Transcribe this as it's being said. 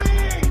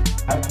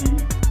happy.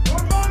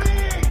 Good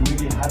morning.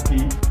 Really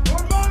happy.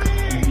 Good morning.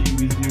 To be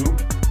with you.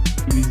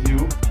 With you.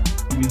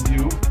 With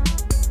you.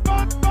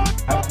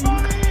 Happy.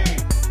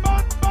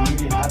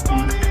 Really happy.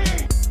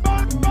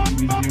 To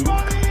be with you.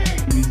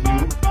 With you. With you.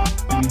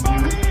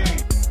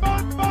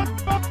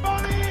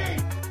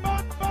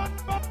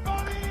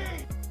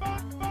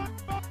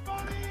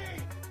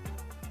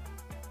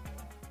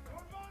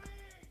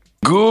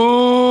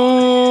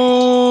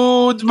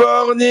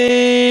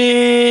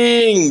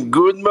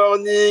 Good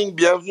morning,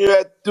 bienvenue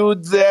à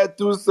toutes et à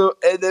tous au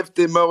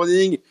NFT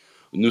Morning.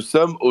 Nous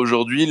sommes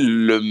aujourd'hui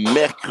le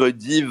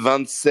mercredi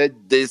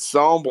 27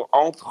 décembre,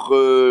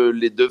 entre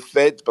les deux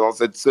fêtes, pendant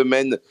cette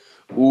semaine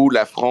où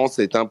la France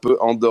est un peu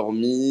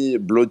endormie,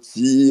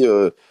 blottie,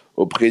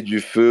 auprès du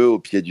feu, au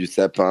pied du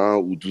sapin,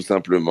 ou tout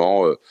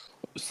simplement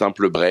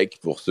simple break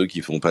pour ceux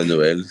qui font pas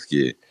Noël, ce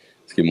qui est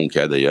mon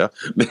cas d'ailleurs.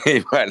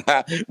 Mais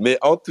voilà. Mais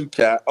en tout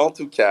cas,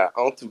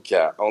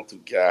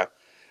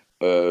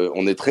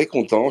 on est très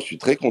content. Je suis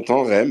très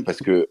content, Rem, parce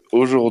que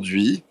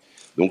aujourd'hui,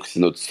 donc c'est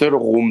notre seule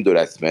room de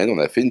la semaine. On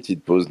a fait une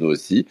petite pause nous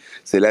aussi.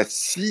 C'est la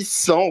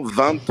 623e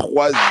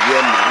room du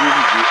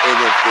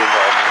NFT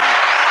Morning.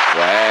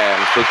 Ouais,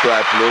 on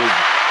s'auto-applause.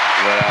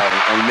 Voilà,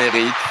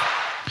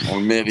 on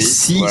le mérite.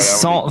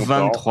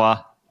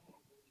 623.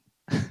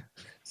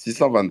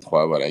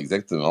 623, voilà,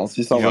 exactement.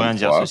 623. Il veut rien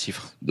dire ce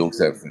chiffre. Donc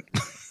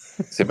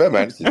c'est pas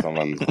mal,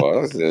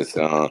 623.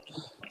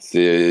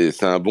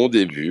 C'est un bon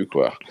début,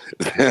 quoi.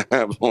 C'est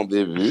un bon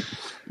début.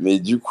 Mais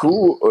du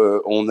coup,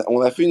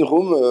 on a fait une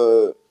room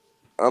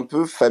un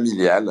peu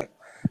familiale.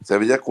 Ça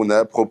veut dire qu'on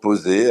a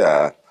proposé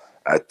à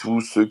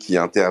tous ceux qui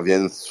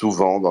interviennent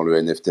souvent dans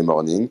le NFT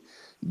Morning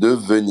de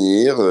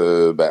venir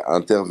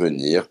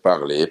intervenir,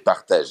 parler,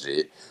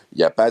 partager. Il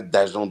n'y a pas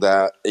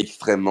d'agenda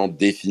extrêmement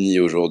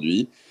défini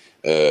aujourd'hui.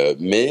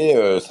 Mais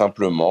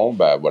simplement,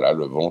 voilà, la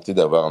volonté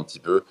d'avoir un petit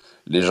peu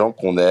les gens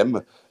qu'on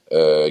aime,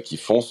 qui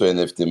font ce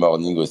NFT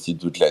Morning aussi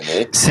toute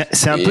l'année.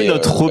 C'est un peu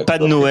notre repas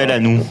de Noël à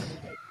nous.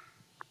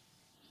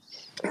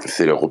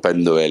 C'est le repas de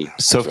Noël.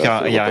 Sauf qu'il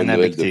n'y a rien à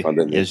becter.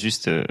 Il y a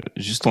juste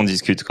on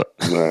discute, quoi.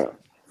 Ouais.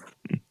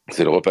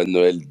 C'est le repas de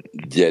Noël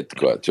diète,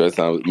 quoi. Tu vois,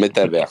 c'est un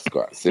métaverse,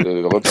 quoi. C'est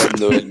le repas de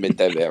Noël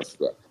métaverse,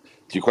 quoi.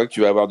 Tu crois que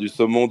tu vas avoir du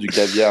saumon, du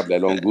caviar, de la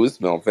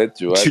langouste, mais en fait,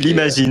 tu vois... Tu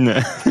l'imagines.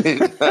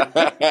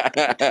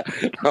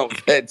 En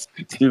fait,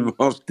 tu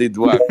manges tes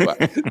doigts, quoi.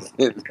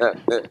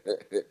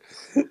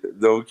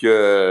 Donc,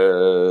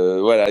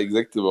 voilà,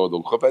 exactement.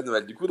 Donc, repas de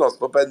Noël. Du coup, dans ce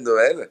repas de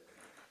Noël,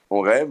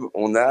 on rêve,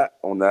 on a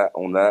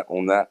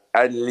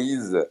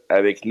Anne-Lise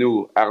avec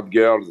nous, Art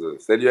Girls.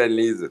 Salut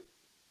Anne-Lise.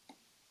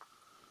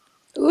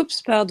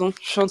 Oups, pardon,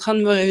 je suis en train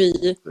de me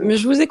réveiller. Mais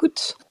je vous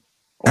écoute.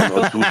 On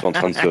est tous en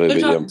train de se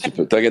réveiller un petit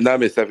peu. Non,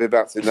 mais ça fait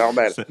partie, c'est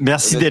normal.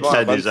 Merci d'être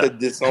là, 27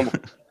 décembre.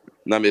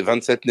 Non, mais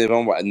 27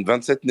 novembre.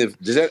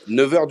 Déjà,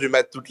 9h du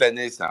mat toute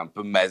l'année, c'est un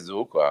peu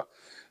maso, quoi.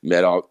 Mais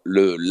alors,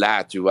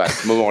 là, tu vois, à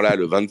ce moment-là,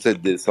 le 27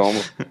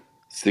 décembre,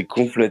 c'est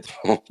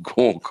complètement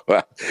con,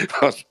 quoi.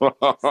 Franchement.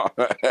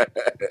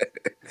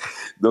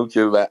 Donc,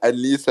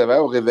 Anne-Lise, ça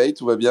va au réveil,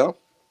 tout va bien?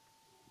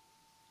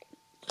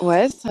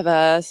 Ouais, ça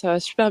va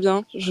super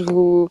bien.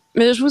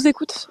 Mais je vous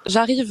écoute.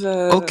 J'arrive.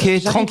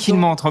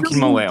 Tranquillement,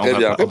 ouais. Très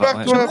bien.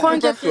 Prépare-toi. Je prends un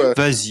café.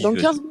 Vas-y. Dans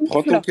 15 minutes.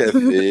 Prends ton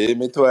café,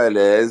 mets-toi à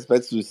l'aise, pas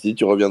de souci.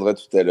 Tu reviendras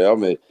tout à l'heure,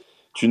 mais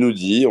tu nous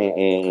dis,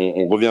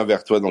 on revient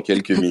vers toi dans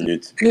quelques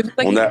minutes. Mais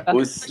on a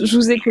aussi. Je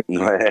vous écoute.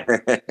 Ouais.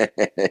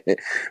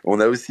 On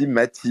a aussi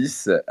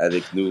Mathis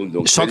avec nous.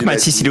 Donc, je sens que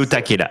Mathis, il est au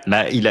taquet là.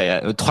 Là, il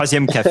a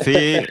 3e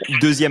café,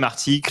 2e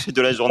article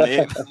de la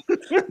journée.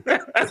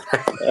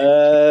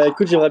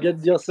 Écoute, j'aimerais bien te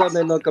dire ça,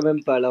 mais non, quand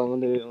même pas. Là,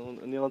 on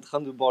est en train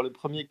de boire le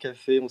premier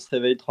café, on se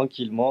réveille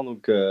tranquillement.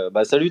 Donc,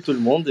 salut tout le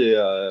monde et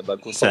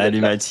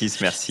salut Mathis,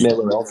 merci. Mais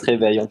voilà, on se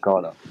réveille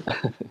encore là.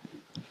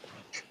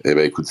 Eh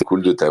ben, écoute, c'est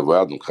cool de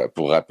t'avoir. Donc,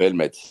 pour rappel,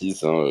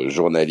 Mathis,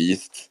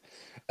 journaliste,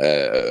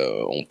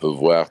 on peut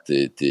voir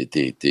tes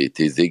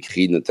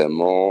écrits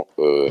notamment.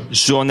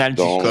 Journal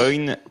du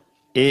Coin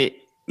et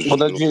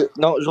Journal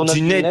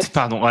du net,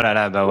 pardon. Oh là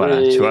là,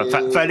 voilà, tu vois,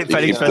 fallait que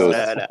je fasse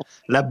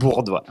la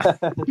bourde, ouais.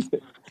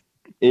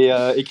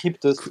 et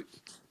Cryptos.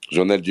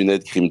 Journal du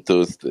net,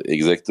 Cryptost,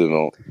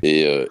 exactement.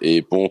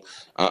 Et bon,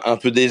 un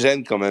peu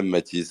dégène quand même,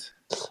 Mathis.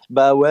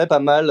 Bah ouais, pas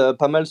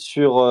mal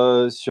sur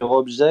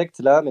Object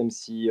là, même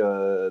si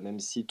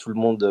tout le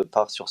monde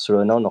part sur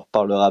Solana, on en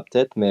reparlera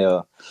peut-être, mais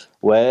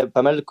ouais,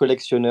 pas mal de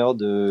collectionneurs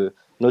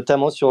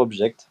notamment sur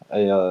Object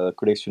et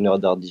collectionneurs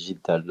d'art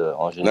digital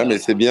en général. Non mais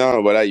c'est bien,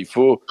 voilà, il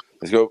faut,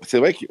 parce que c'est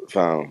vrai que,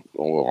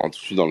 on rentre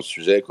tout de suite dans le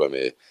sujet, quoi,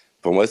 mais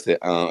pour moi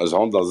je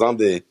rentre dans un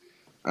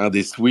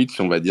des switches,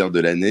 on va dire, de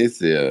l'année,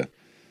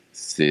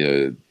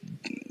 c'est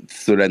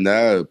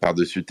Solana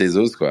par-dessus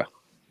Tezos, quoi.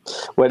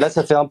 Ouais, là,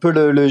 ça fait un peu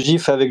le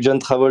gif avec John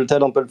Travolta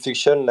dans Pulp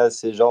Fiction. Là,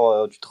 c'est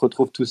genre, tu te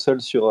retrouves tout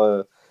seul sur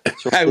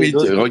sur Ah oui,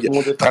 Tezos, tout le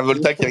monde est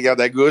Travolta parti. qui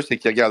regarde à gauche et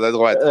qui regarde à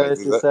droite.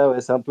 C'est ça,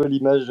 ouais, c'est un peu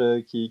l'image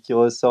qui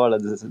ressort là,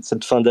 de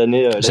cette fin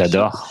d'année. Là-dessus.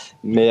 J'adore.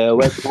 Mais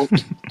ouais, tout le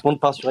monde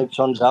part sur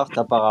Exchange Art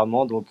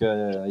apparemment. Donc,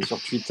 et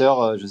sur Twitter,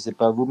 je sais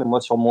pas vous, mais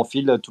moi sur mon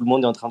fil, tout le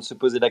monde est en train de se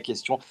poser la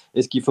question,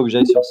 est-ce qu'il faut que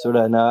j'aille sur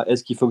Solana?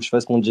 Est-ce qu'il faut que je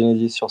fasse mon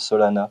Genesis sur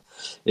Solana?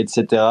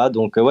 Etc.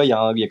 Donc ouais, il y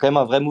a quand même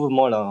un vrai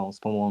mouvement là en ce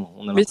moment.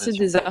 On a Mais c'est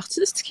des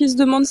artistes qui se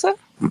demandent ça?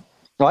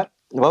 Ouais,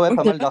 Ok.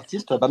 pas mal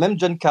d'artistes. Bah, même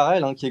John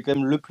Carell, qui est quand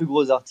même le plus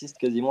gros artiste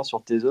quasiment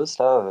sur Tezos,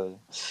 là,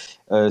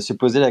 se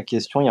posait la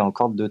question il y a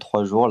encore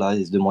 2-3 jours. Là,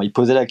 il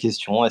posait la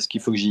question, est-ce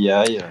qu'il faut que j'y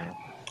aille?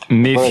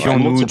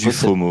 Méfions-nous du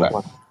FOMO.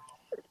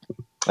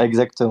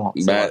 Exactement.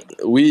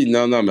 Oui,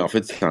 non, mais en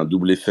fait, c'est un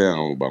double effet. Hein.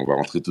 On va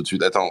rentrer tout de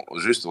suite. Attends,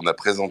 juste, on a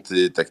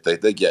présenté, tac.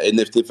 Il y a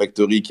NFT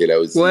Factory qui est là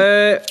aussi.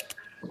 Ouais.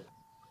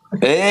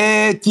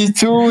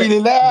 Titou, il est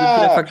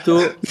là.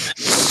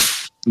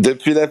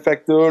 Depuis la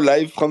facto,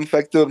 live from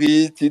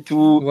Factory,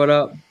 Titou.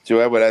 Voilà. Tu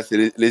vois, voilà,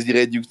 c'est les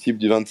irréductibles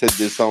du 27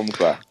 décembre,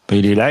 quoi.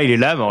 Il est là,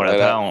 mais on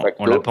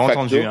l'a pas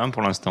entendu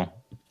pour l'instant.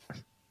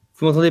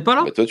 Vous m'entendez pas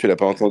là? Toi, tu l'as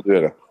pas entendu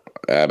alors.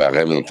 Ah bah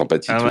Rem n'entend pas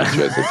Titou, tu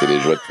vois, ça c'est les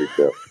joies de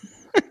Twitter.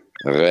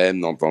 Rem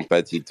n'entend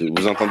pas Titou.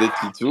 Vous entendez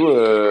Titou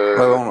Ouais,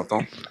 on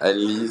l'entend.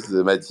 Alice,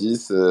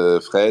 Mathis,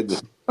 Fred.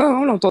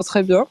 On l'entend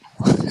très bien.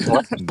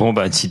 Bon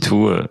bah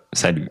Titou,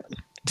 salut.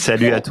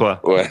 Salut à toi.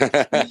 Ouais.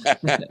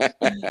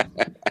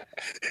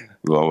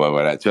 Bon bah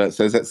voilà, tu vois,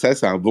 ça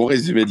c'est un bon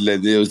résumé de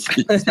l'année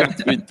aussi sur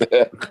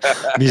Twitter.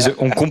 Mais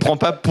on comprend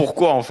pas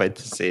pourquoi en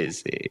fait.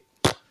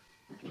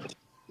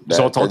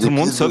 J'entends tout le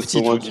monde sauf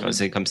Titou.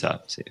 C'est comme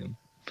ça.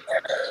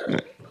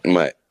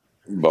 Ouais.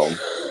 Bon.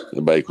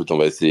 Bah écoute, on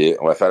va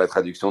faire la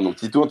traduction. Donc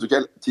Titou, en tout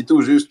cas,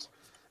 juste,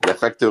 la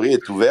factory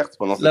est ouverte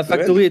pendant cette semaine. La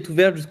factory est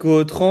ouverte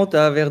jusqu'au 30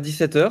 vers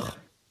 17h.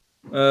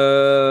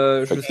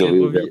 Je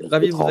suis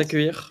ravi de vous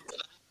accueillir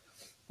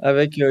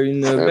avec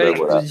une belle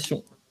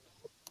exposition.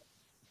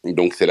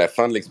 Donc c'est la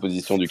fin de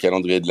l'exposition du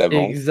calendrier de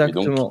l'Avent.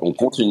 Exactement. Et donc on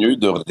continue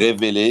de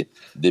révéler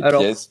des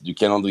pièces du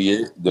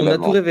calendrier de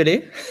l'Avent. On a tout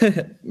révélé,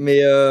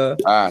 mais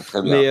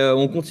très bien. Mais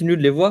on continue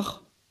de les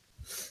voir.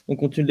 On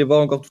continue de les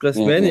voir encore toute la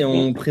semaine et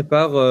on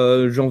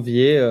prépare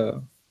janvier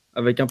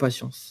avec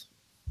impatience.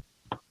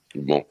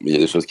 Bon, il y a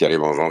des choses qui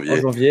arrivent en janvier. En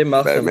janvier,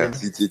 mars.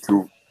 Merci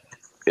Titou.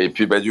 Et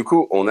puis du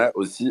coup, on a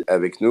aussi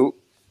avec nous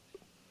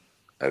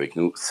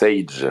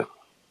Sage.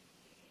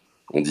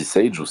 On dit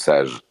Sage ou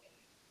Sage?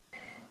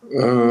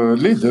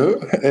 Les deux.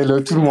 Hello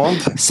tout le monde.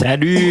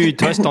 Salut,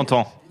 toi je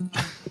t'entends.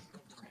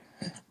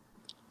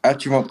 Ah,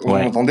 vous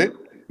m'entendez?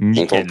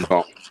 Nickel. On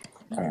t'entend.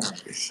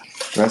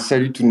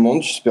 Salut tout le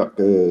monde, j'espère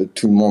que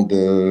tout le monde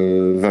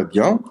va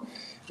bien.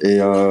 Et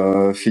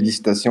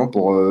félicitations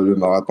pour le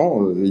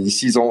marathon.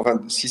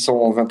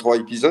 623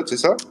 épisodes, c'est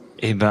ça?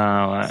 Eh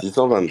ben, ouais.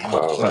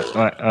 623.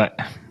 Ouais.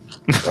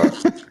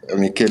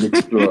 Mais quel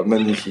exploit,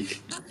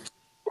 magnifique.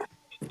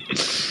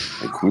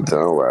 Écoute,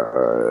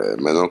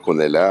 maintenant qu'on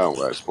est là,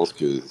 je pense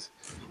que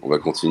on va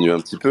continuer un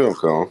petit peu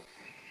encore. Hein.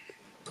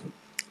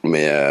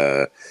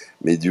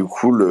 Mais du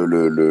coup,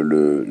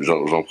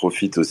 j'en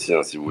profite aussi.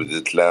 Hein, si vous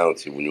êtes là,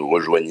 si vous nous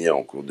rejoignez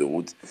en cours de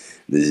route,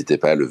 n'hésitez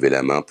pas à lever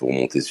la main pour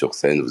monter sur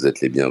scène. Vous êtes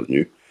les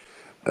bienvenus.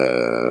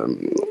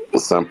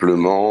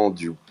 Simplement,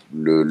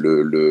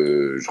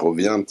 je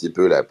reviens un petit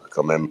peu là,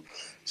 quand même,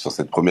 sur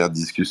cette première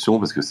discussion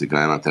parce que c'est quand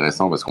même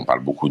intéressant parce qu'on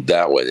parle beaucoup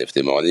d'art au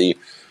NFT Morning.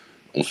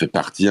 On fait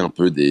partie un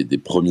peu des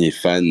premiers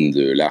fans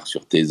de l'art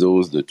sur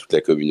Tezos, de toute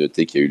la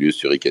communauté qui a eu lieu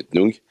sur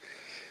Iketnunk.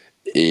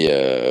 Et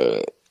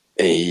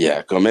il y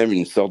a quand même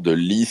une sorte de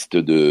liste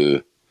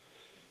de...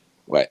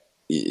 Ouais,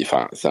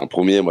 c'est un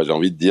premier, moi j'ai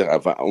envie de dire...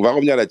 on va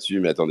revenir là-dessus,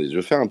 mais attendez, je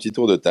vais faire un petit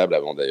tour de table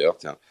avant d'ailleurs.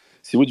 Tiens,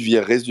 si vous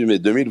deviez résumer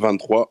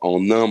 2023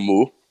 en un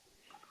mot,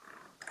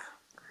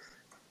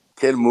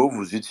 quel mot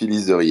vous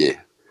utiliseriez?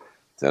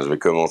 Tiens, je vais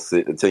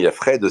commencer. Tiens, il y a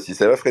Fred aussi.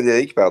 Ça va,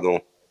 Frédéric? Pardon.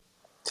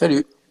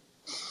 Salut.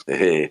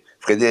 Et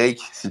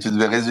Frédéric, si tu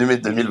devais résumer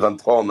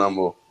 2023 en un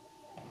mot.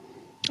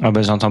 Ah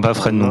bah j'entends pas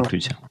Fred non plus,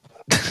 tiens.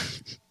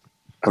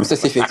 Comme ça,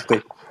 c'est fait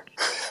exprès.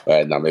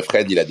 Ouais, non, mais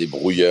Fred, il a des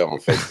brouilleurs, en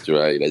fait, tu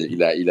vois.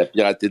 Il a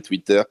piraté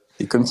Twitter.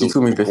 Et comme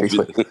Titou, mais il peut faire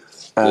exprès.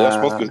 D'ailleurs,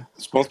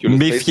 je pense que le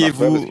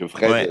méfiez-vous, parce que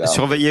Fred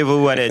surveillez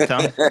vos wallets, hein.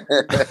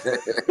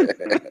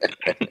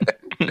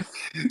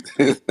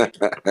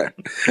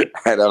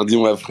 Alors,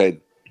 dis-moi, Fred.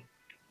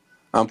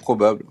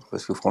 Improbable,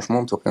 parce que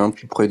franchement, on t'aurait rien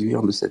pu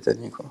prédire de cette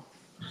année, quoi.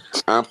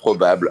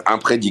 Improbable,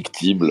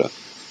 imprédictible.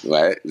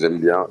 Ouais, j'aime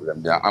bien.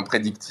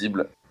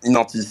 Imprédictible,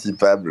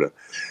 inanticipable.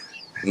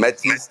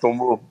 Mathis, ton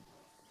mot?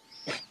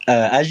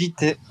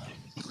 Agité.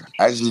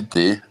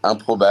 Agité,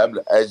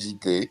 improbable,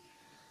 agité.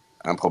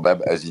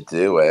 Improbable,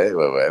 agité, ouais.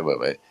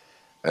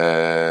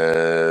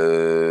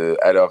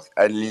 Alors,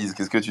 Anne-Lise,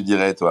 qu'est-ce que tu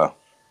dirais, toi?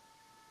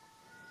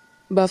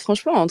 Bah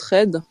franchement,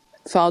 entraide.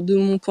 Enfin, de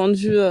mon point de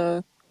vue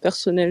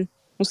personnel.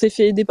 On s'est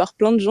fait aider par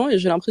plein de gens et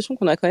j'ai l'impression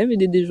qu'on a quand même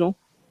aidé des gens.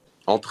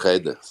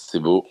 Entraide, c'est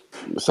beau.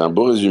 C'est un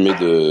beau résumé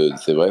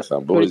c'est vrai, c'est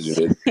un beau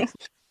résumé.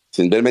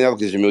 C'est une belle manière de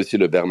résumer aussi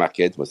le bear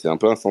market. Moi, c'est un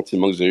peu un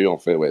sentiment que j'ai eu, en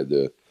fait,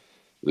 de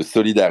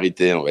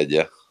solidarité, on va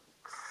dire.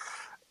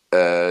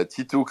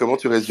 Titou, comment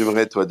tu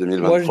résumerais, toi,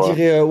 2023? Moi, je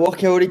dirais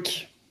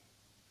workaholic.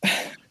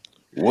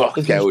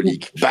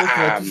 Workaholic, je trouve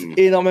qu'on a tous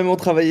énormément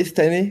travaillé cette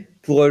année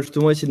pour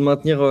justement essayer de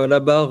maintenir la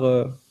barre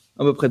à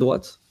peu près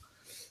droite.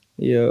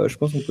 Et je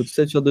pense qu'on peut tous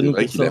être fiers de nous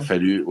vrai pour qu'il ça. a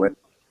fallu, ouais,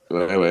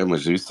 moi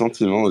j'ai eu le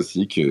sentiment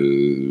aussi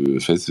que en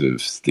fait,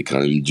 c'était quand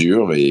même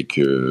dur et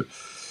qu'il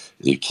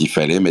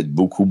fallait mettre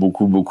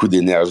beaucoup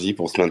d'énergie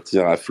pour se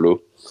maintenir à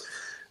flot.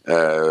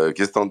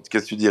 Qu'est-ce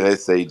que tu dirais,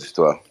 Sage,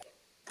 toi?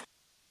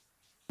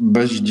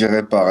 Bah, je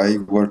dirais pareil,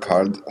 work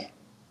hard.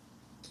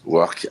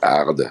 Work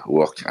hard.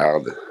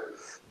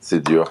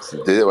 C'est dur.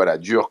 C'était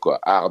dur quoi,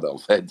 hard en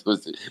fait. Moi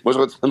je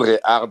retiendrais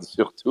hard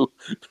surtout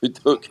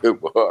plutôt que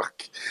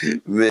work.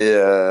 Mais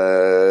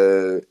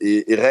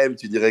et Rem,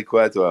 tu dirais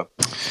quoi toi?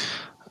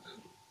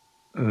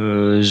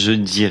 Je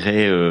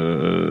dirais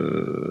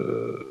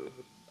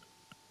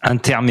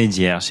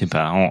intermédiaire, je sais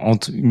pas,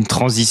 une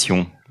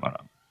transition. Voilà.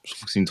 Je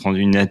trouve que c'est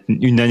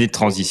une année de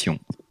transition.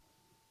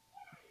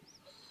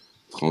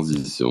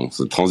 Transition,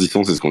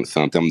 c'est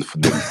un terme de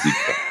footballistique.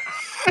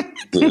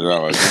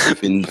 Genre, j'ai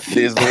fait une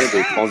saison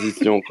de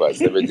transition, quoi.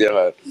 Ça veut dire,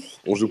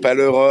 on joue pas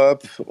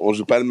l'Europe, on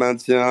joue pas le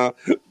maintien,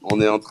 on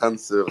est en train de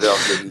se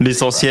réorganiser.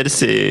 L'essentiel,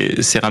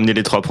 c'est ramener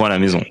les 3 points à la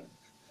maison.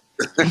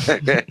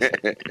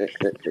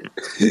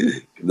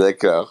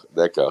 D'accord,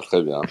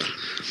 très bien.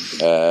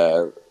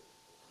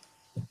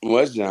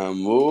 Moi, j'ai un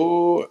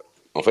mot.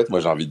 En fait, moi,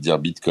 j'ai envie de dire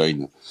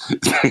Bitcoin.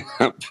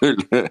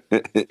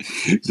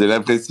 J'ai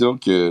l'impression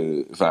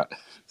que, enfin,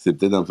 c'est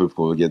peut-être un peu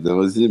provocateur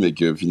aussi, mais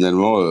que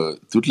finalement,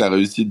 toute la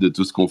réussite de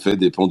tout ce qu'on fait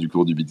dépend du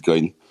cours du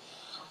Bitcoin.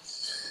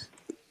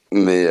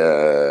 Mais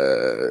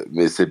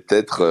c'est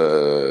peut-être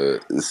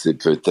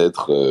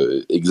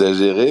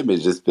exagéré, mais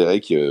j'espérais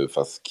que,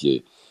 enfin,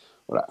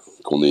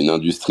 qu'on ait une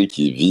industrie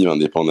qui vive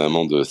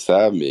indépendamment de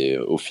ça, mais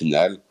au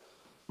final,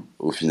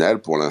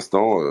 pour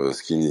l'instant,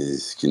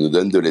 ce qui nous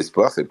donne de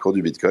l'espoir, c'est le cours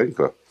du Bitcoin,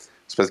 quoi.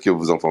 Je sais pas ce que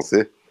vous en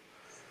pensez.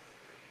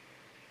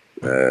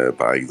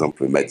 Par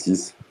exemple,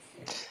 Mathis.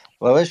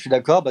 Ouais, je suis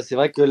d'accord. Bah, c'est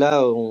vrai que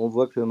là, on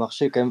voit que le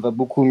marché quand même va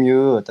beaucoup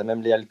mieux. Tu as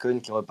même les altcoins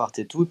qui repartent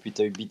et tout. Puis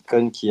tu as eu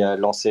Bitcoin qui a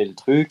lancé le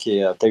truc.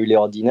 Et tu as eu les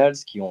ordinals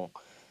qui ont,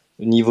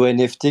 au niveau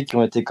NFT, qui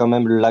ont été quand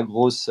même la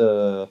grosse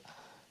news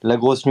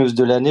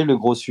de l'année, le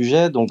gros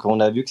sujet. Donc on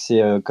a vu que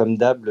c'est comme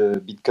d'hab, le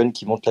Bitcoin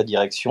qui monte la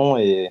direction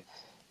et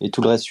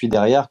tout le reste suit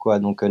derrière, quoi.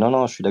 Donc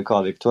non, je suis d'accord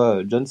avec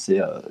toi, John.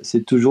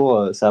 C'est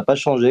toujours, ça n'a pas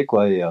changé,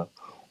 quoi. Et on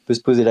peut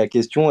se poser la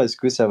question, est-ce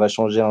que ça va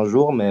changer un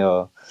jour? Mais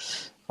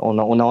on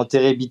a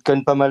enterré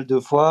Bitcoin pas mal de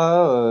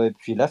fois, et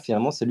puis là,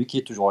 finalement, c'est lui qui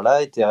est toujours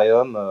là.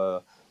 Ethereum,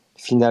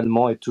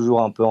 finalement, est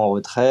toujours un peu en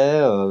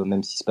retrait,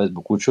 même s'il se passe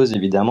beaucoup de choses,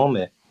 évidemment.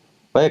 Mais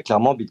ouais,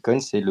 clairement,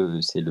 Bitcoin, c'est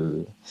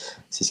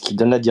ce qui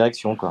donne la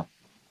direction, quoi.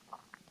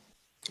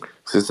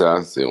 C'est ça.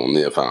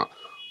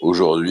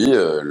 Aujourd'hui,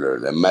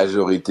 la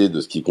majorité de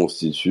ce qui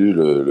constitue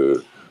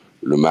le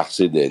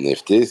marché des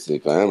NFT, c'est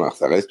quand même, alors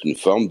ça reste une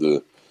forme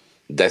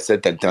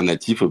d'asset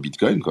alternatif au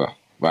Bitcoin, quoi.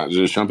 Enfin,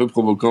 je suis un peu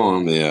provocant,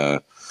 hein,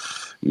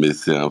 mais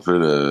c'est un peu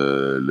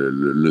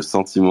le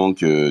sentiment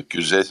que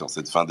j'ai sur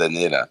cette fin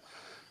d'année là.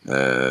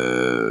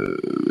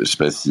 Je sais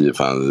pas si,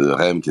 enfin,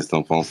 Rem, qu'est-ce que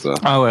t'en penses?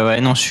 Ah ouais,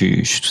 non, je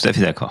suis tout à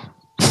fait d'accord.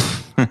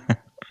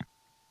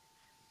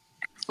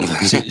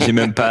 J'ai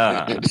même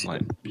pas,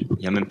 il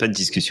y a même pas de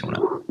discussion là.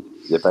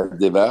 Il y a pas de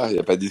débat, il y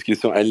a pas de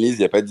discussion. Annelise,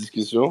 il y a pas de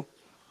discussion?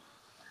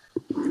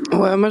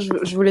 Ouais, moi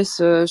je vous laisse,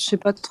 je sais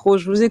pas trop,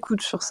 je vous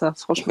écoute sur ça,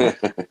 franchement.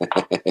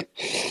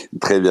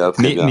 Très bien.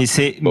 Mais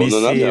c'est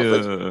comment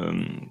dire,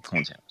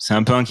 c'est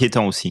un peu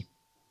inquiétant aussi.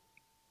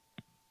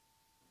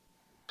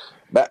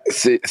 Bah,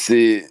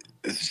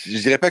 je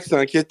dirais pas que c'est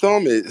inquiétant,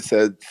 mais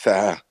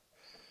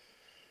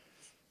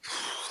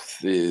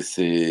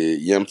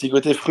il y a un petit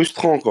côté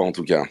frustrant, quoi, en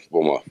tout cas,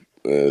 pour moi.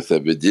 Ça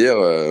veut dire,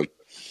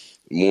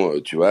 bon,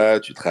 tu vois,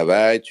 tu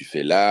travailles, tu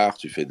fais l'art,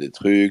 tu fais des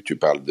trucs, tu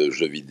parles de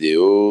jeux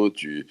vidéo,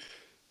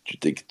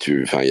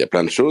 enfin, il y a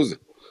plein de choses.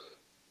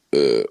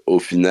 Au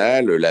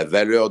final, la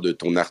valeur de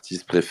ton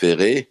artiste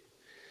préféré,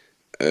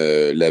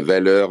 la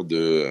valeur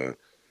des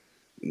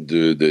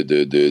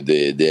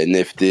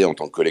NFT en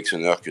tant que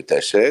collectionneur que tu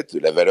achètes,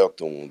 la valeur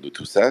de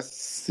tout ça,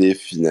 c'est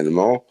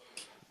finalement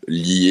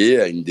lié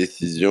à une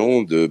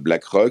décision de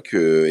BlackRock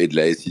et de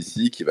la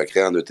SEC qui va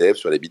créer un ETF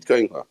sur les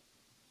bitcoins, quoi.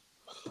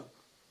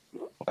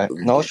 Ouais.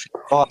 Non, je suis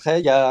d'accord. Après,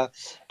 il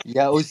y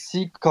a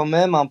aussi quand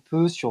même un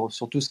peu sur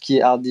tout ce qui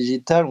est art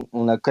digital,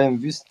 on a quand même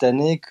vu cette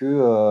année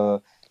que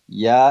il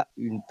y a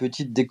une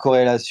petite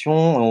décorrélation.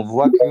 On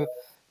voit que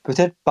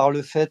peut-être par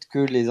le fait que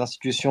les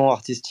institutions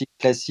artistiques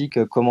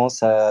classiques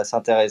commencent à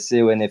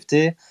s'intéresser aux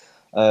NFT,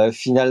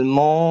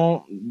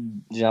 finalement,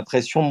 j'ai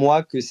l'impression,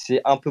 moi, que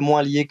c'est un peu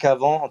moins lié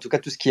qu'avant. En tout cas,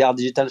 tout ce qui est art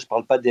digital, je ne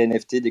parle pas des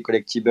NFT, des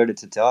collectibles,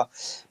 etc.,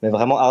 mais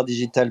vraiment art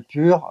digital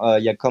pur,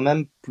 il y a quand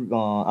même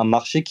un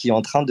marché qui est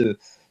en train de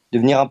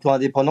devenir un peu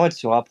indépendant et de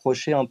se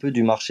rapprocher un peu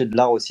du marché de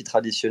l'art aussi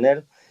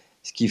traditionnel,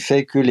 ce qui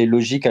fait que les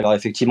logiques, alors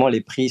effectivement, les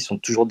prix sont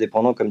toujours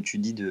dépendants, comme tu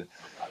dis,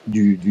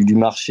 du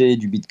marché,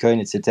 du Bitcoin,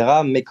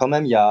 etc., mais quand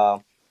même,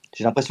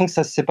 j'ai l'impression que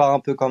ça se sépare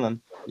un peu quand même.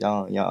 Il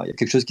y a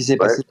quelque chose qui s'est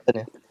passé cette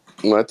année.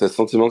 Ouais, t'as le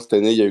sentiment que cette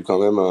année, il y a eu quand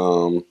même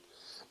un.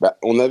 Bah,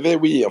 on avait,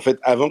 oui, en fait,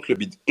 j'ai envie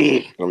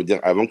de dire,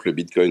 avant que le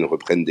Bitcoin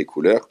reprenne des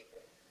couleurs,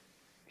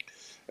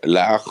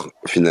 l'art,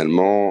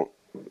 finalement,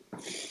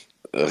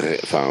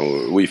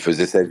 oui,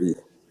 faisait sa vie.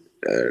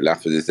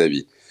 L'art faisait sa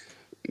vie.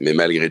 Mais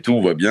malgré tout,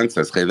 on voit bien que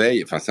ça se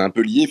réveille. Enfin, c'est un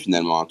peu lié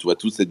finalement. Hein. Tu vois,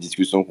 toute cette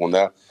discussion qu'on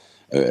a,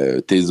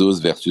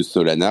 Tezos versus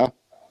Solana,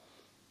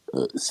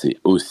 c'est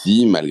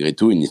aussi, malgré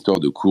tout, une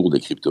histoire de cours des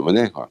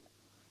crypto-monnaies. Quoi.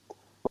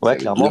 Ouais,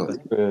 clairement, parce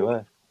que,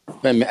 ouais.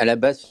 Ouais, mais à la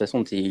base, de toute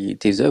façon,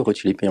 tes œuvres,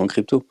 tu les payes en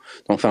crypto.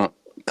 Enfin,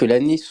 que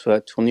l'année soit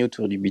tournée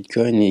autour du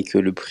Bitcoin et que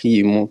le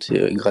prix monte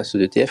grâce aux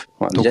ETF.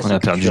 Donc déjà, on a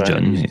perdu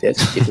John. Les ETF,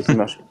 ce qui est aussi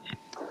marché.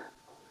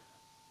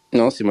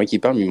 Non, c'est moi qui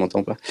parle, mais il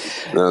m'entend pas.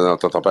 Non,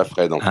 t'entends pas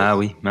Fred. Ah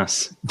oui,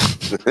 mince.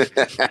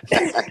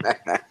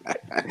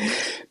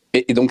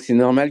 Et donc, c'est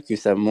normal que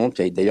ça monte.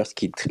 Et d'ailleurs, ce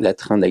qui est la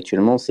trend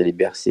actuellement, c'est les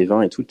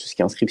BRC20 et tout ce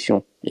qui est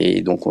inscription.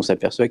 Et donc, on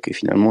s'aperçoit que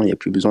finalement, il n'y a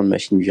plus besoin de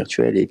machines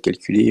virtuelles et de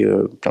calculer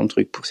plein de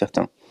trucs pour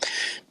certains.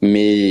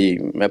 Mais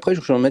après, je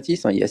rejoins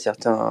Mathis, il y a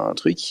certains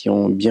trucs qui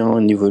ont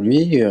bien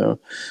évolué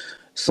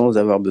sans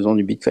avoir besoin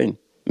du Bitcoin.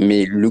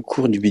 Mais le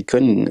cours du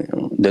Bitcoin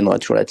donnera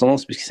toujours la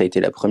tendance, puisque ça a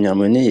été la première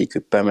monnaie et que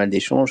pas mal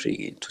d'échanges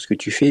et tout ce que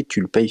tu fais, tu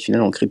le payes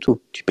finalement en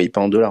crypto. Tu payes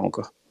pas en dollars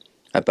encore.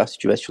 À part si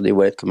tu vas sur des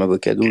wallets comme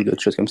Avocado ou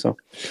d'autres choses comme ça.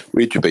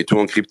 Oui, tu payes tout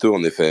en crypto,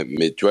 en effet.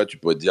 Mais tu vois, tu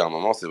pourrais te dire à un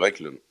moment, c'est vrai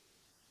que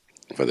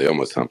Enfin, d'ailleurs,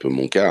 moi, c'est un peu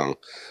mon cas. Hein.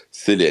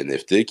 C'est les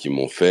NFT qui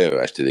m'ont fait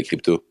acheter des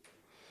cryptos.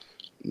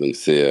 Donc,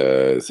 ça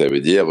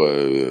veut dire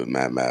le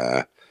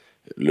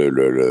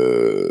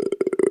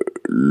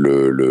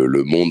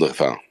monde.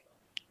 Enfin,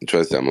 tu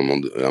vois, c'est à un moment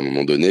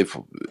donné,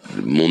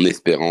 mon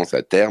espérance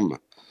à terme,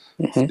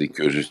 c'est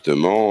que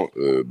justement,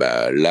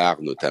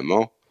 l'art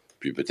notamment,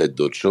 puis peut-être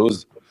d'autres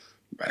choses,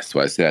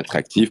 soit assez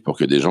attractif pour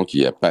que des gens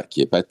qui n'aient pas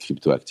de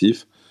crypto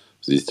actifs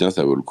se disent tiens,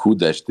 ça vaut le coup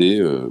d'acheter,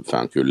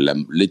 que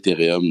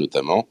l'Ethereum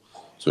notamment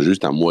soit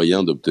juste un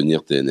moyen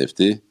d'obtenir tes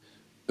NFT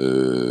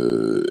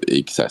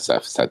et que ça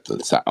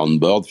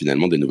onboard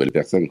finalement des nouvelles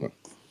personnes. Quoi.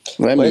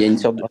 Ouais, mais il y a une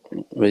sorte de.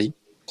 Vas-y.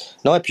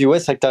 Non, et puis ouais,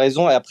 c'est vrai que tu as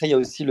raison. Et après, il y a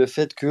aussi le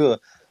fait que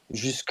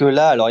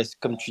jusque-là, alors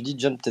comme tu dis,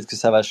 John, peut-être que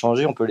ça va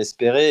changer, on peut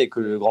l'espérer, et que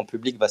le grand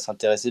public va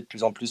s'intéresser de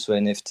plus en plus aux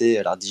NFT,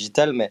 à l'art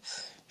digital, mais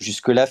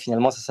jusque-là,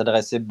 finalement, ça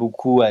s'adressait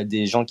beaucoup à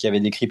des gens qui avaient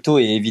des cryptos,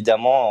 et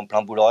évidemment, en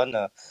plein bull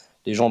run,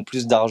 les gens ont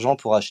plus d'argent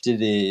pour acheter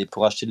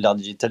de l'art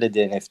digital et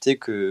des NFT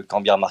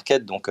qu'en bear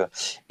market. Donc,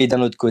 et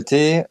d'un autre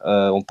côté,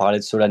 on parlait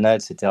de Solana,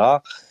 etc.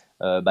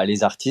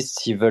 Les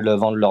artistes, s'ils veulent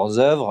vendre leurs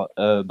œuvres,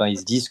 ils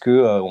se disent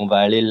que on va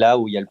aller là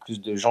où il y a le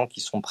plus de gens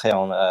qui sont prêts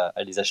à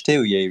les acheter,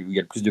 où il y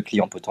a le plus de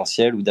clients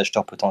potentiels ou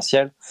d'acheteurs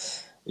potentiels.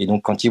 Et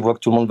donc, quand ils voient que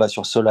tout le monde va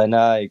sur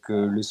Solana et que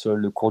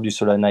le cours du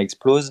Solana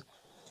explose,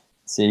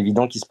 c'est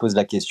évident qu'ils se posent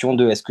la question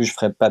de est-ce que je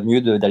ferais pas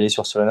mieux d'aller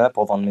sur Solana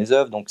pour vendre mes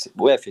œuvres. Donc, c'est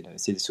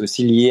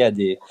aussi lié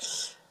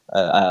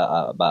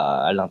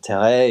à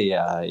l'intérêt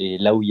et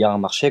là où il y a un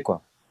marché,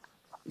 quoi.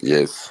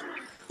 Yes.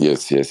 Et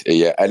il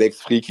y a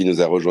Alex Free qui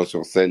nous a rejoint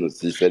sur scène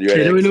aussi. Salut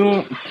Alex.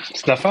 Hello.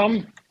 C'est la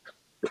forme?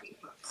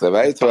 Ça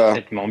va et toi?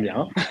 Parfaitement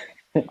bien.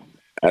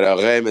 Alors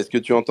Rem, est-ce que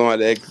tu entends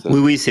Alex?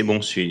 Oui, c'est bon,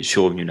 je suis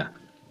revenu là.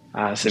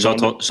 Ah, c'est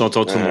j'entends, bon.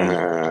 J'entends tout le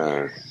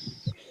monde.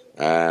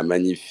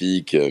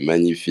 Magnifique.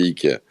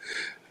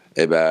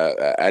 Eh ben,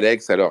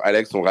 Alex,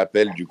 on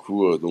rappelle du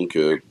coup,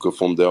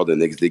 co-founder de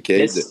Next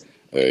Decade, Yes.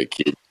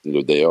 qui est,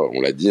 d'ailleurs,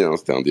 on l'a dit, hein,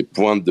 c'était un des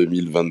points de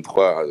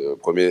 2023,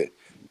 premier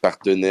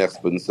partenaire,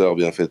 sponsor,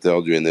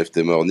 bienfaiteur du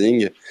NFT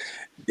Morning,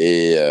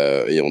 et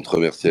on te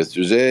remercie à ce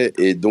sujet.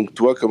 Et donc,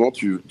 toi, comment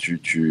tu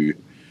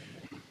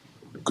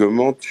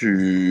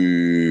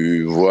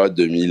vois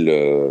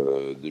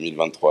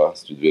 2023,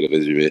 si tu devais le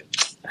résumer?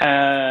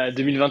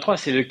 2023,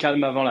 c'est le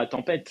calme avant la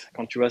tempête.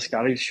 Quand tu vois ce qui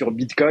arrive sur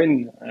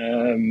Bitcoin,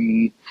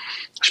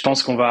 je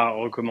pense qu'on va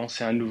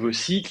recommencer un nouveau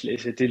cycle. Et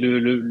c'était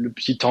le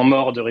petit temps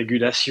mort de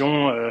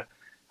régulation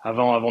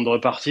avant de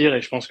repartir.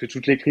 Et je pense que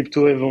toutes les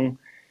cryptos, elles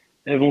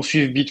vont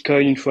suivre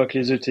Bitcoin une fois que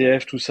les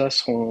ETF, tout ça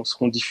seront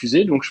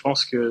diffusés. Donc je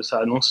pense que ça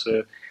annonce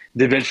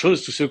des belles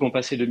choses. Tous ceux qui ont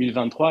passé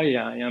 2023, il y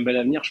a un bel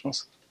avenir, je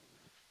pense.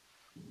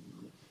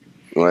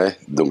 Ouais,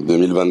 donc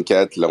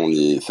 2024, là, on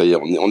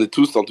est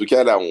tous, en tout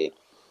cas, là,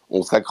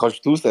 on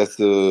s'accroche tous à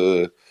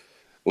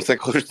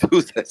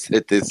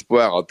cet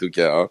espoir, en tout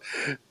cas, hein,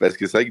 parce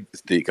que c'est vrai que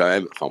c'était quand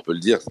même, enfin, on peut le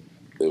dire,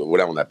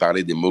 voilà, on a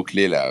parlé des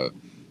mots-clés, là,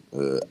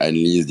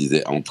 Annelise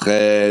disait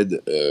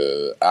entraide,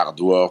 hard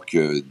work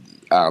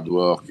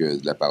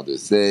de la part de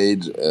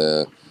Sage,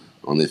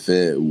 en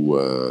effet, ou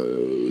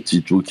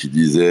Titou qui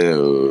disait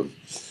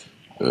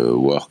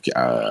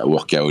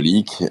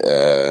workaholic.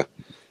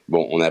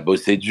 Bon, on a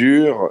bossé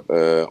dur,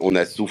 on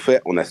a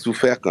souffert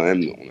quand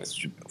même.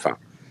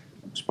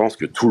 Je pense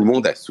que tout le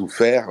monde a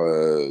souffert,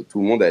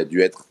 tout le monde a dû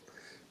être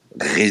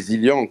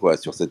résilient quoi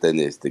sur cette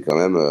année. C'était quand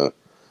même,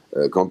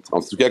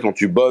 en tout cas, quand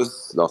tu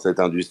bosses dans cette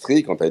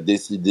industrie, quand tu as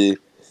décidé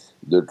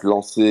de te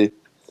lancer,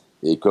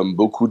 et comme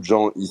beaucoup de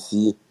gens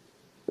ici,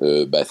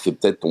 c'est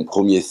peut-être ton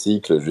premier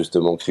cycle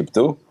justement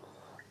crypto.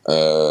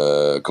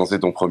 Quand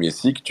c'est ton premier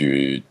cycle,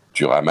 tu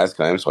ramasses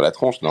quand même sur la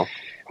tronche, non?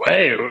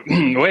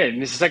 Ouais,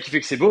 mais c'est ça qui fait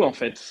que c'est beau en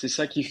fait. C'est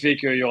ça qui fait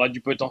qu'il y aura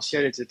du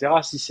potentiel, etc.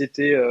 Si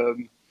c'était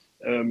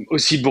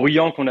aussi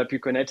bruyant qu'on a pu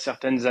connaître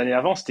certaines années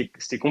avant,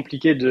 c'était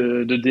compliqué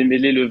de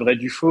démêler le vrai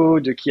du faux,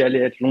 de qui allait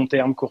être long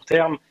terme, court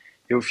terme.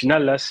 Et au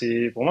final, là,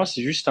 pour moi,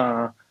 c'est juste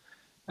un,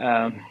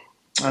 un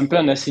peu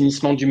un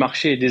assainissement du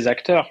marché et des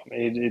acteurs.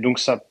 Et donc,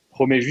 ça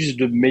promet juste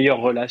de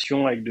meilleures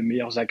relations avec de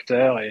meilleurs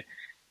acteurs. Et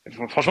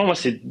franchement, moi,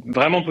 c'est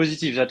vraiment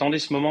positif. J'attendais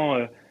ce moment,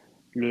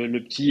 le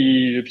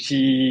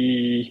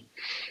petit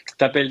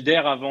appel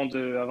d'air avant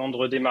de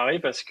redémarrer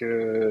parce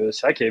que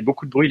c'est vrai qu'il y avait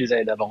beaucoup de bruit les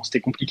années d'avant. C'était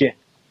compliqué.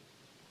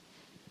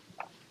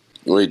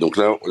 Oui, donc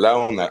là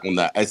on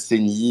a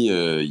assaini,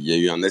 il y a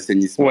eu un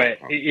assainissement. Ouais.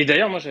 Et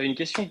d'ailleurs, moi, j'avais une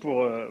question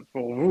pour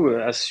vous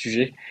à ce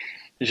sujet.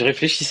 Je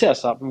réfléchissais à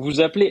ça. Vous vous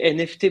appelez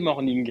NFT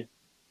Morning.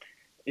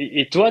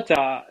 Et toi,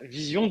 ta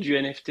vision du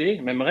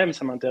NFT, même Rem,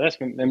 ça m'intéresse,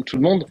 même tout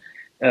le monde.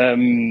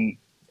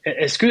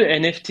 Est-ce que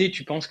NFT,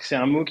 tu penses que c'est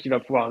un mot qui va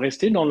pouvoir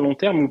rester dans le long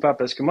terme ou pas?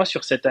 Parce que moi,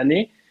 sur cette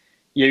année,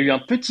 il y a eu un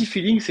petit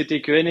feeling,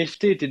 c'était que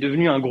NFT était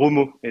devenu un gros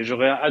mot. Et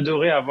j'aurais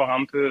adoré avoir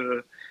un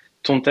peu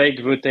ton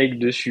take, vos takes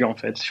dessus, en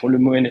fait, sur le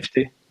mot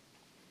NFT.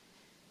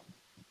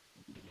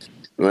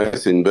 Ouais,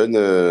 c'est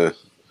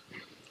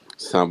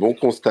un bon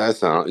constat,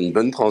 une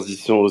bonne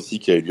transition aussi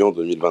qui a eu lieu en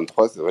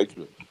 2023. C'est vrai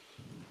que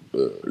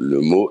le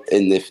mot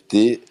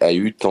NFT a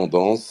eu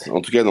tendance,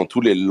 en tout cas dans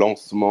tous les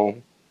lancements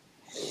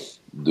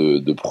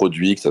de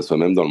produits, que ce soit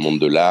même dans le monde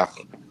de l'art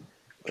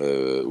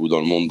ou dans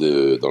le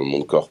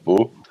monde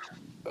corpo,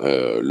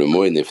 le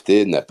mot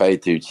NFT n'a pas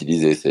été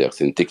utilisé. C'est-à-dire que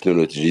c'est une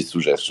technologie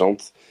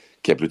sous-jacente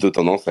qui a plutôt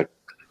tendance à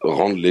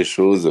rendre les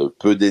choses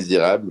peu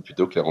désirables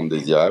plutôt que les rendre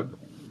désirables.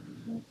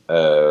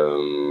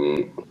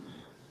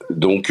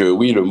 Donc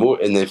oui, le mot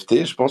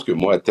NFT, je pense que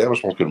moi à terme,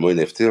 je pense que le mot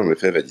NFT en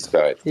effet va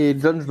disparaître. Et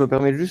John, je me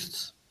permets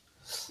juste,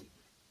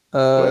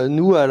 Ouais.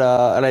 nous à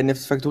la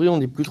NFT Factory, on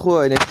dit plus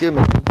trop NFT,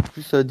 mais on dit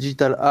plus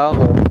digital art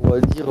pour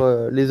dire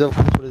les œuvres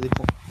sur les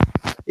écrans.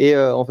 Et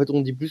en fait, on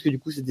dit plus que du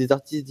coup, c'est des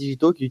artistes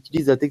digitaux qui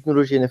utilisent la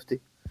technologie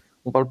NFT.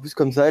 On parle plus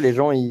comme ça, et les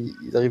gens ils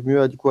arrivent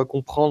mieux à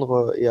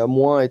comprendre et à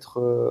moins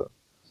être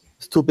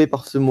stoppés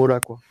par ce mot-là,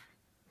 quoi.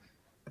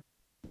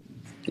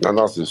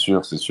 Non, c'est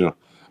sûr, c'est sûr.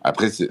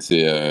 Après,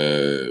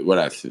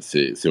 voilà,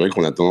 c'est vrai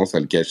qu'on a tendance à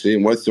le cacher.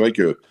 Moi, c'est vrai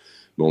que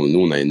bon, nous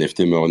on a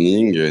NFT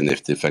Morning,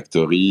 NFT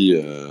Factory.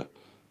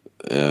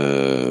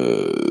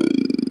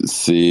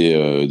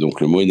 Donc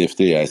le mot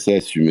NFT est assez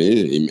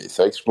assumé. Mais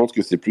c'est vrai que je pense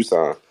que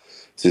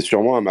c'est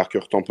sûrement un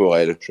marqueur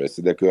temporel. Je suis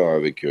assez d'accord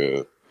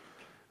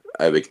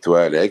avec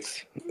toi,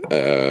 Alex.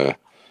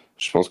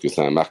 Je pense que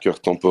c'est un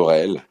marqueur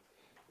temporel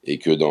et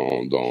que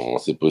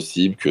c'est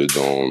possible que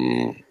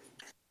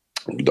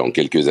dans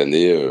quelques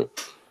années,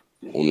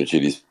 on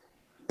n'utilise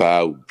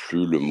pas ou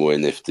plus le mot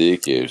NFT,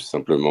 qui est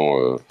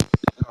simplement,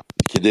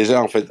 qui est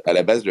déjà en fait à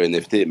la base le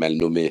NFT est mal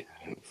nommé,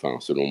 enfin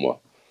selon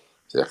moi.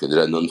 C'est-à-dire que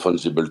déjà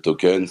non-fungible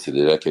token, c'est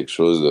déjà quelque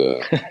chose,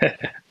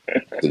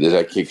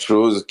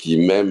 qui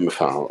même,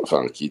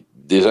 enfin qui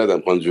déjà d'un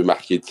point de vue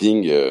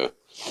marketing.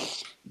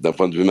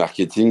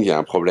 Il y a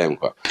un problème,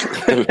 quoi.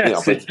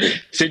 En fait,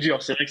 C'est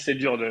dur, c'est vrai que c'est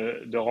dur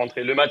de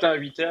rentrer. Le matin à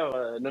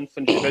 8h,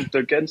 non-fungible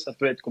token, ça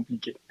peut être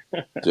compliqué.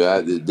 tu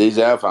vois,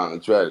 déjà, enfin,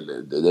 tu vois,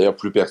 d'ailleurs,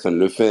 plus personne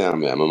le fait, hein,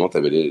 mais à un moment,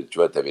 t'avais les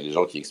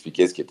gens qui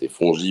expliquaient ce qui était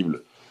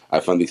fongible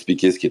afin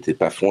d'expliquer ce qui n'était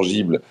pas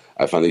fongible,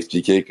 afin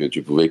d'expliquer que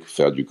tu pouvais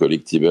faire du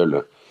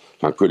collectible,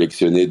 enfin,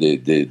 collectionner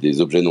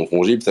des objets non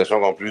fongibles,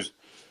 sachant qu'en plus,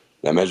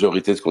 la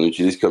majorité de ce qu'on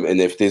utilise comme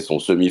NFT sont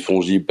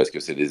semi-fongibles parce que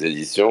c'est des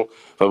éditions.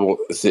 Enfin bon,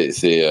 c'est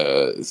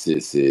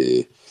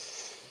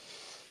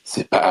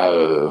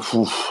pas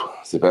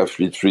c'est pas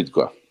fluide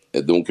quoi.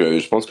 Et donc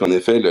je pense qu'en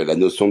effet la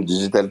notion de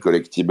digital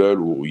collectible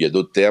où il y a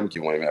d'autres termes qui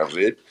vont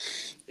émerger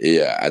et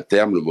à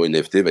terme le mot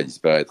NFT va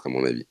disparaître à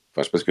mon avis.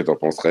 Enfin je sais pas ce que t'en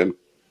penses, Rem.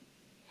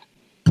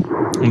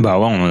 Bah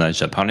ouais, on en a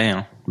déjà parlé,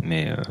 hein.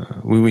 Mais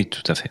oui,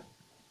 tout à fait.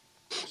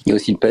 Il y a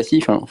aussi le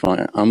passif, hein.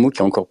 Enfin, un mot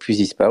qui a encore plus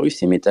disparu,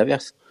 c'est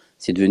métaverse.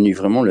 C'est devenu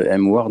vraiment le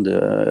M-word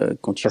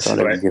quand tu parles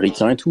avec des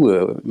ricains et tout.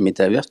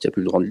 Métaverse, tu n'as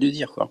plus le droit de le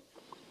dire, quoi.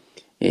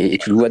 Et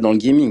tu le vois dans le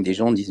gaming, des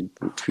gens disent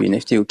plus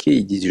NFT, ok,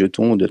 ils disent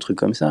jetons ou des trucs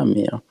comme ça,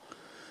 mais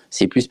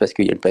c'est plus parce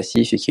qu'il y a le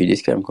passif et qu'il y a eu des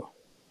scams, quoi.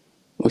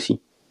 Aussi.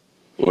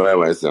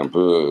 Ouais, c'est un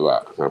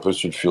peu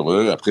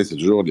sulfureux. Après,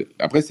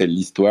 c'est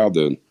l'histoire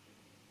de.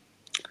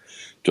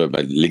 Tu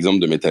vois, l'exemple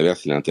de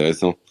métaverse, il est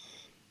intéressant.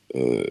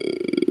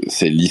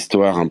 C'est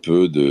l'histoire un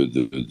peu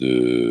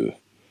de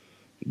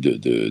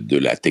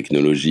la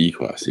technologie,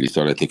 quoi. C'est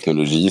l'histoire de la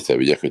technologie, ça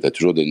veut dire que tu as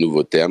toujours des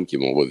nouveaux termes qui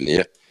vont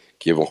revenir,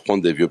 qui vont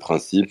reprendre des vieux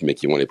principes, mais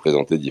qui vont les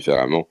présenter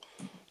différemment.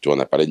 Tu vois,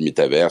 on a parlé de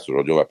métaverse,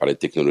 aujourd'hui on va parler de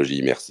technologie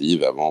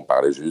immersive, avant on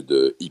parlait juste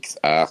de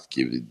XR,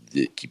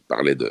 qui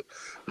parlait de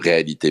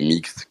réalité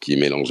mixte, qui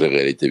mélangeait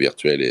réalité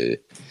virtuelle et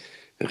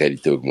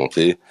réalité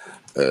augmentée.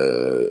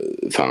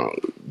 Enfin,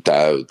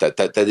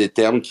 t'as des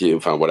termes où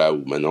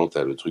maintenant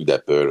t'as le truc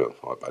d'Apple,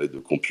 on va parler de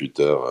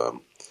computer,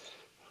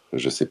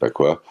 je sais pas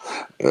quoi.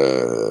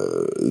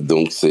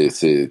 Donc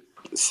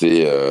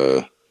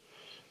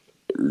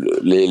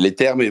les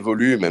termes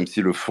évoluent, même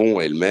si le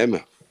fond est le même.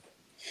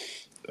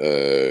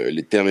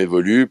 les termes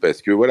évoluent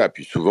parce que voilà,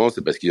 puis souvent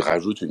c'est parce qu'ils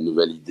rajoutent une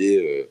nouvelle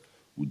idée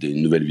ou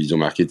une nouvelle vision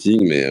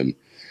marketing, mais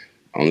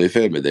en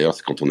effet, mais d'ailleurs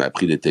c'est quand on a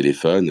appris des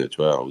téléphones, tu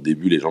vois, au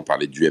début les gens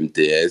parlaient du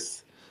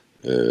MTS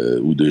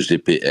ou de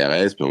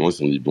GPRS, puis à un moment ils se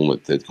sont dit bon,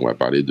 peut-être qu'on va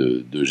parler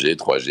de 2G,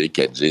 3G,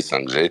 4G,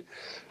 5G,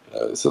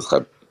 ça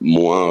sera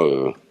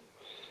moins,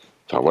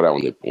 enfin voilà,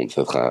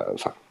 ça sera,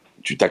 enfin,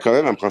 tu as quand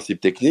même un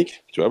principe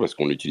technique, tu vois, parce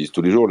qu'on utilise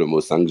tous les jours le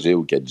mot 5G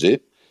ou 4G,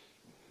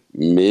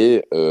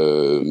 mais on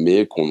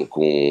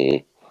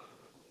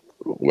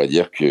va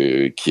dire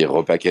qui est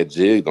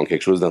repackagé dans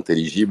quelque chose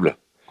d'intelligible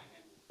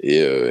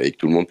et que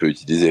tout le monde peut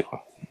utiliser,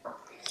 quoi.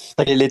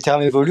 Les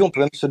termes évoluent, on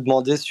peut même se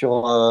demander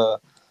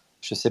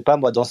je sais pas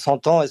moi, dans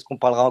 100 ans, est-ce qu'on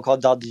parlera encore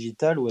d'art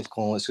digital ou est-ce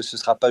que ce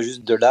sera pas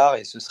juste de l'art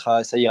et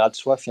ça ira de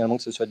soi finalement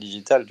que ce soit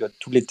digital. Tu vois,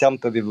 tous les termes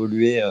peuvent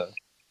évoluer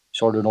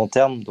sur le long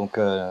terme, donc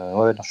ouais,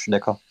 non, je suis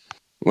d'accord.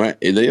 Ouais,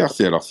 et d'ailleurs,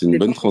 c'est une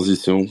bonne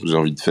transition que j'ai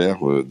envie de faire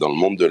dans le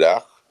monde de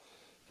l'art,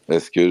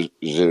 parce que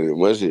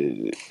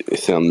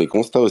c'est un de mes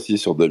constats aussi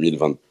sur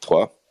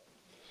 2023.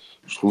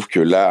 Je trouve que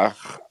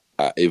l'art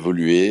a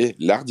évolué,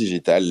 l'art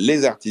digital,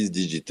 les artistes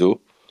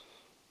digitaux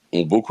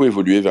ont beaucoup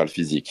évolué vers le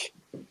physique.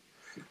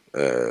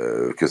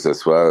 Que ce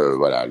soit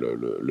voilà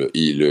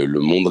le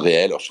monde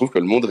réel. Alors, je trouve que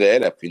le monde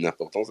réel a pris une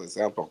importance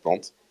assez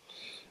importante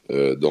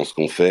dans ce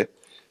qu'on fait.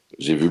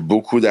 J'ai vu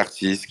beaucoup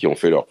d'artistes qui ont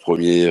fait leur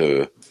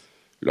première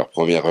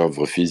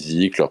œuvre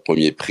physique, leur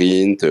premier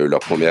print, leur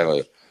première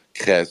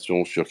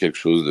création sur quelque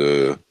chose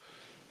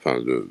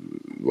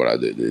voilà,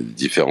 des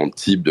différents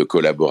types de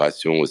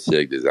collaborations aussi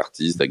avec des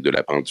artistes, avec de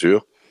la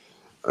peinture.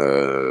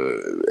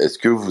 Est-ce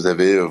que je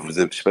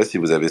sais pas si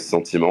vous avez ce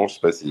sentiment, je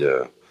sais pas si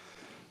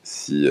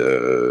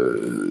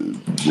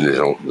les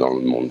gens dans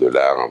le monde de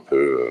l'art un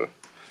peu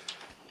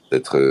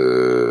peut-être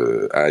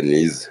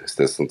Annelise,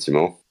 c'est un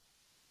sentiment?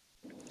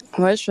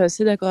 Ouais, je suis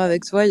assez d'accord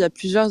avec toi. Il y a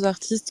plusieurs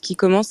artistes qui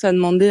commencent à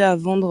demander à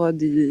vendre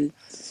des...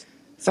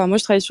 Enfin, moi,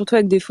 je travaille surtout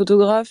avec des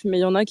photographes, mais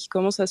il y en a qui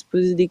commencent à se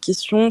poser des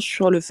questions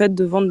sur le fait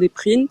de vendre des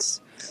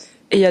prints.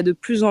 Et il y a de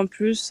plus en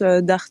plus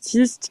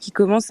d'artistes qui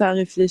commencent à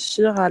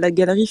réfléchir à la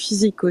galerie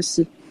physique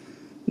aussi.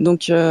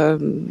 Donc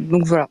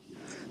voilà.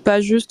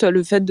 Pas juste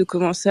le fait de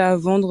commencer à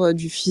vendre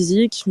du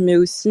physique, mais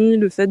aussi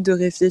le fait de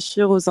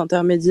réfléchir aux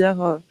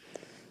intermédiaires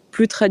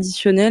plus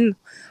traditionnels.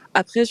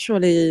 Après, sur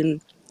les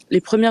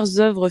premières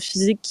œuvres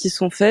physiques qui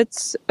sont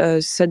faites,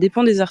 ça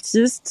dépend des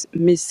artistes,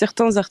 mais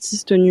certains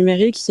artistes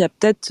numériques, il y a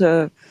peut-être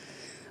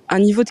un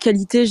niveau de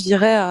qualité, je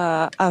dirais,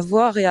 à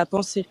voir et à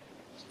penser.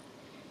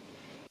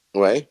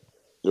 Ouais.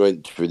 Ouais,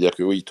 tu veux dire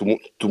que oui, tout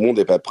le monde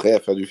n'est pas prêt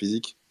à faire du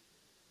physique?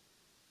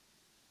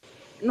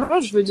 Non,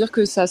 je veux dire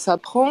que ça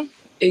s'apprend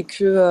et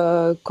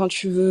que quand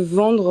tu veux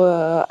vendre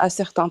à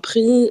certains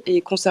prix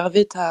et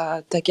conserver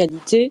ta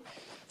qualité,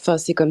 enfin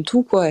c'est comme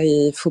tout quoi.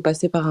 Il faut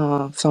passer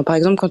par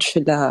exemple quand tu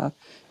fais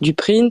du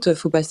print,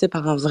 faut passer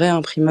par un vrai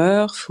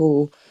imprimeur.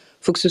 Faut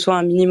que ce soit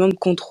un minimum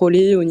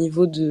contrôlé au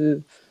niveau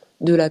de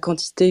la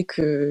quantité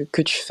que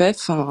tu fais.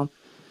 Enfin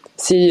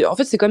en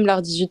fait c'est comme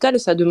l'art digital,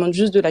 ça demande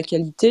juste de la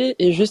qualité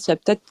et juste il y a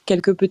peut-être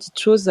quelques petites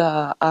choses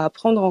à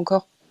apprendre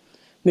encore.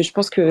 Mais je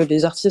pense que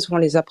les artistes vont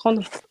les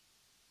apprendre.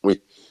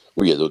 Oui,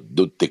 oui, il y a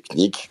d'autres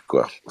techniques,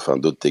 quoi. Enfin,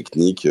 d'autres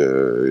techniques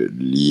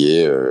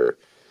liées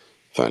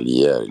à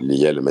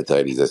la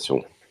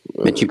matérialisation.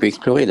 Mais tu peux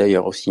explorer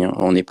d'ailleurs aussi, hein.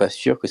 On n'est pas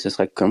sûr que ce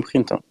sera qu'un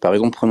print, hein. Par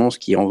exemple, prenons ce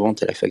qui est en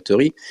vente à la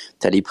factory.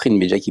 Tu as les prints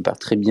déjà qui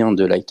partent très bien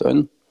de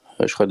Lighton.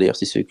 Je crois d'ailleurs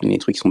c'est les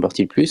trucs qui sont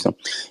partis le plus.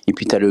 Et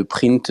puis tu as le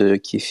print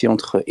qui est fait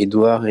entre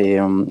Edouard et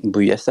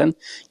Bouyassan,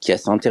 qui est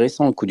assez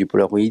intéressant, au coup du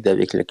Polaroid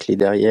avec la clé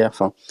derrière.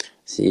 Enfin,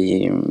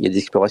 il y a des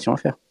explorations à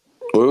faire.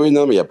 Oui,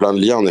 non, mais il y a plein de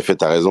liens, en effet,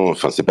 t'as raison.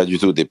 Enfin, c'est pas du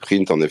tout des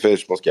prints, en effet.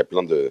 Je pense qu'il y a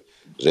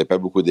j'avais pas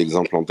beaucoup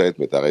d'exemples en tête,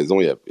 mais t'as raison.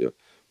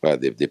 Voilà,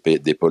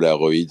 des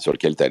Polaroids sur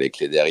lesquels t'as les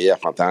clés derrière.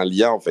 Enfin, t'as un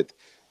lien, en fait.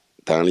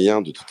 T'as un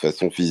lien, de toute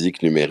façon,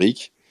 physique,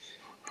 numérique.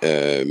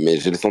 Mais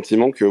j'ai le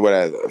sentiment que,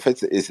 voilà, en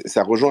fait,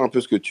 ça rejoint un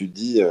peu ce que tu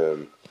dis.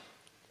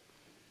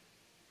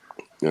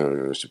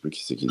 Je sais plus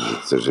qui c'est qui disait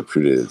ça, j'ai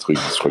plus les trucs.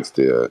 Je crois que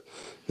c'était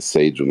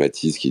Sage ou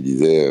Matisse qui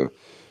disait.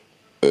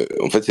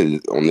 En fait,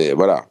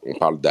 on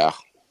parle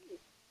d'art.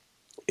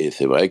 Et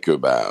c'est vrai que,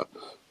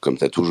 comme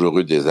tu as toujours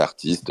eu des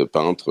artistes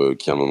peintres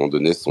qui, à un moment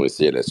donné, se sont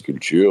essayés à la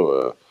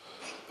sculpture,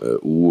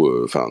 ou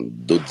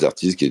d'autres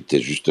artistes qui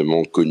étaient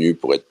justement connus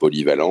pour être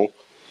polyvalents,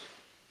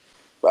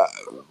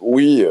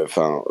 oui,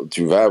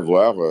 tu vas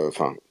avoir,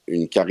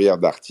 une carrière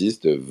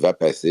d'artiste va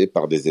passer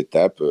par des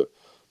étapes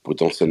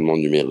potentiellement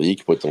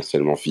numériques,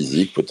 potentiellement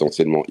physiques,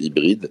 potentiellement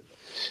hybrides.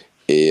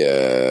 Et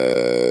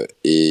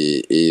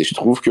je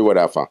trouve que,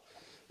 voilà,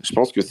 je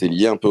pense que c'est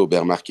lié un peu au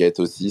bear market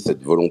aussi,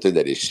 cette volonté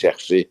d'aller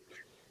chercher.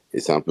 Et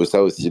c'est un peu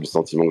ça aussi le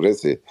sentiment que j'ai,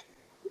 c'est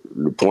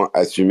le point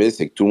assumé,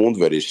 c'est que tout le monde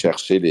veut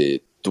chercher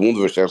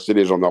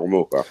les gens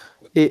normaux, quoi.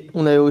 Et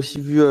on avait aussi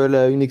vu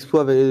une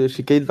expo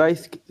chez Kate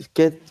Vass, je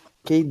vais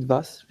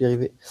y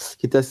arriver,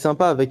 qui était assez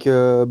sympa avec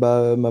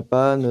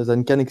Mapan,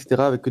 Zancan, etc.,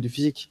 avec que du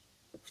physique.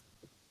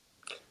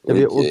 Il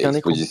n'y avait aucun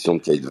écran. Exposition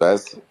de Kate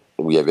Vass,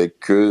 où il y avait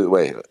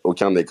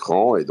aucun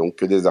écran, et donc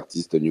que des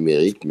artistes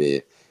numériques,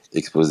 mais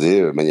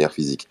exposé de manière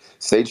physique.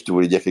 Sage, tu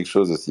voulais dire quelque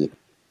chose aussi?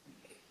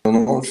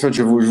 Non, en fait,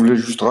 je voulais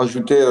juste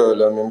rajouter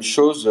la même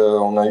chose.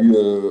 On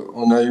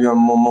a eu un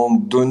moment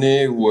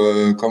donné où,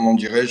 comment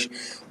dirais-je,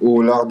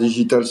 où l'art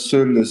digital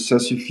seul, ça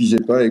suffisait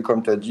pas. Et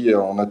comme tu as dit,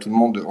 on a tout le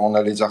monde, on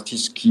a les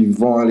artistes qui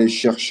vont aller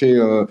chercher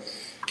de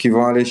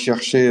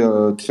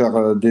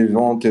faire des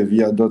ventes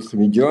via d'autres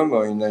médiums.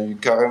 On a eu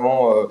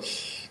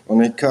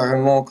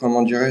carrément,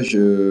 comment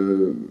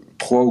dirais-je,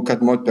 3 ou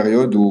 4 mois de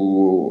période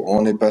où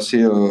on est passé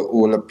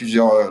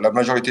la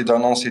majorité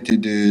d'annonces étaient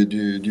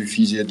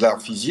de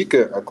l'art physique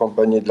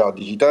accompagné de l'art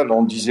digital.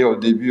 On disait au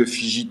début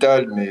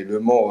digital, mais le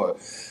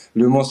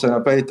mot, ça n'a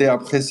pas été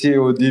apprécié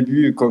au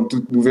début comme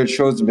toute nouvelle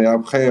chose, mais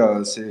après,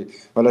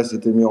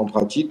 c'était mis en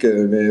pratique.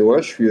 Mais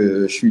ouais,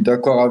 je suis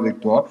d'accord avec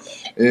toi.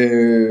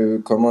 Et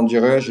comment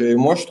dirais-je, et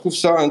moi, je trouve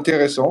ça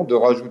intéressant de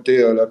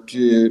rajouter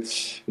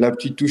la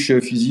petite touche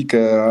physique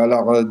à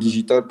l'art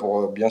digital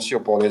bien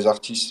sûr, pour les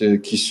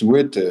artistes qui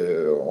souhaitent,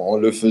 en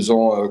le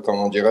faisant,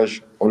 comment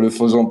dirais-je, en le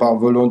faisant par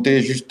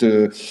volonté, juste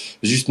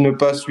ne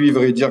pas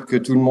suivre et dire que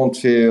tout le monde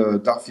fait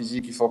d'art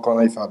physique, il faut qu'on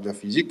aille faire de la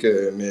physique,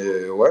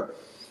 mais ouais.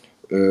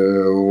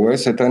 Ouais,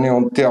 cette année,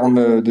 en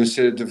termes de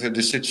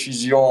cette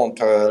fusion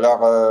entre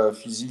l'art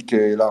physique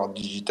et l'art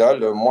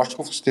digital, moi, je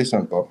trouve que c'était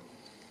sympa.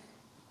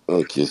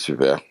 Ok,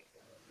 super.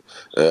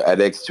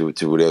 Alex,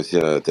 tu voulais aussi,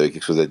 t'avais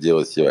quelque chose à dire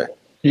aussi, ouais.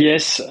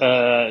 Yes,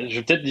 je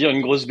vais peut-être dire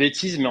une grosse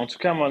bêtise, mais en tout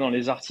cas, moi, dans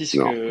les artistes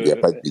Non, il n'y a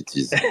pas de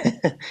bêtises.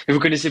 vous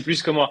connaissez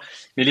plus que moi,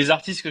 mais les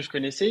artistes que je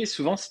connaissais,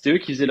 souvent, c'était eux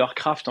qui faisaient leur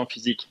craft en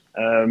physique.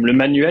 Le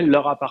manuel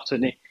leur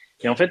appartenait.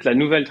 Et en fait, la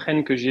nouvelle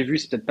trend que j'ai vue,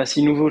 c'est peut-être pas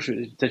si nouveau,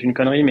 peut-être une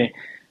connerie, mais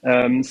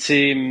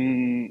c'est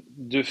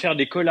de faire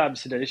des collabs,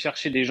 c'est d'aller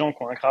chercher des gens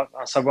qui ont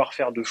un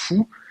savoir-faire de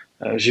fou.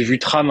 J'ai vu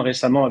Tram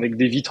récemment avec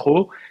des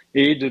vitraux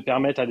et de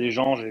permettre à des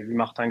gens, j'ai vu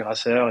Martin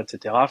Grasseur,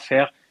 etc.,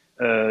 faire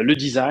le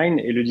design,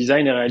 et le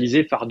design est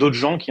réalisé par d'autres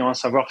gens qui ont un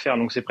savoir-faire.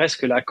 Donc c'est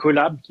presque la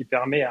collab qui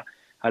permet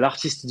à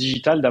l'artiste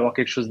digital d'avoir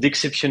quelque chose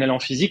d'exceptionnel en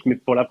physique, mais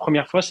pour la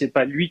première fois, c'est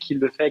pas lui qui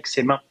le fait avec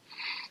ses mains.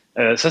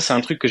 Ça, c'est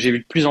un truc que j'ai vu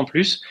de plus en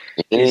plus.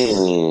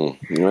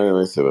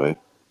 Ouais, c'est vrai.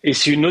 Et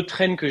c'est une autre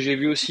trend que j'ai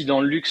vue aussi dans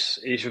le luxe,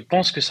 et je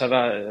pense que ça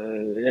va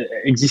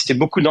exister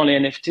beaucoup dans les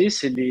NFT,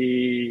 c'est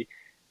les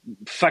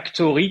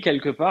factories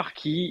quelque part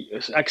qui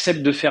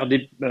acceptent de faire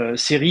des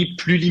séries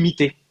plus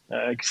limitées.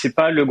 C'est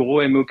pas le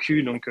gros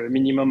MOQ, donc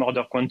minimum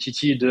order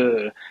quantity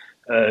de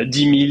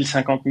 10 000,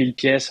 50 000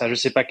 pièces à je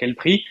sais pas quel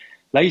prix.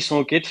 Là, ils sont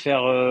OK de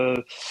faire...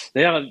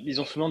 D'ailleurs,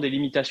 ils ont souvent des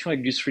limitations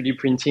avec du 3D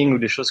printing ou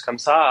des choses comme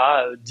ça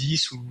à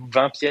 10 ou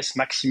 20 pièces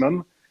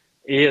maximum.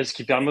 Et ce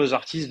qui permet aux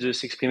artistes de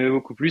s'exprimer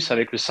beaucoup plus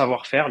avec le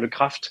savoir-faire, le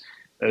craft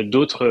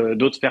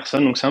d'autres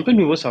personnes. Donc c'est un peu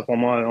nouveau ça pour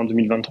moi en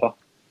 2023.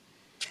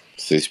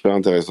 C'est super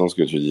intéressant ce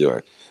que tu dis,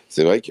 ouais.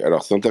 C'est vrai que,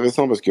 alors c'est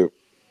intéressant parce que,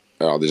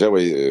 alors déjà,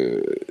 ouais,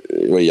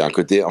 il y a un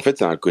côté, en fait,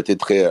 c'est un côté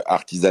très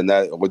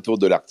artisanat, retour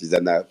de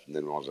l'artisanat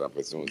finalement, j'ai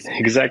l'impression aussi.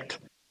 Exact.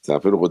 C'est un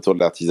peu le retour de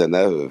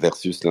l'artisanat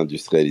versus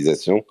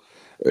l'industrialisation.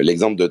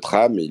 L'exemple de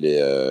Tram, il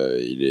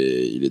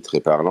est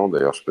très parlant.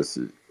 D'ailleurs, je sais pas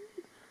si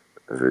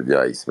je vais dire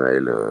à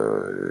Ismaël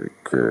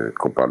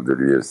qu'on parle de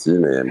lui aussi,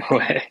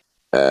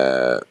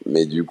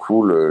 mais du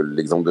coup,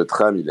 l'exemple de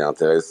Tram, il est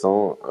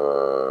intéressant.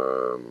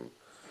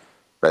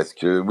 Parce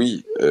que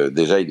oui,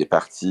 déjà il est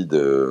parti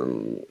de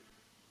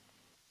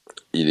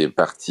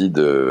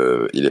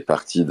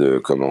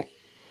comment?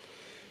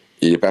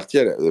 Il est parti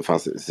enfin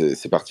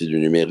c'est parti du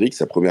numérique.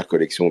 Sa première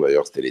collection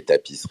d'ailleurs c'était les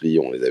tapisseries,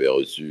 on les avait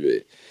reçues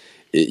et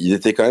ils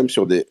étaient quand même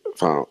sur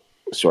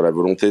la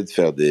volonté de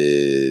faire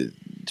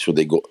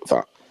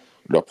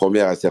leur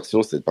première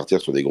assertion c'était de partir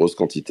sur des grosses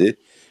quantités.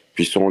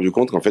 Puis ils se sont rendus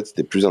compte qu'en fait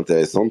c'était plus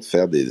intéressant de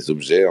faire des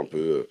objets un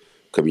peu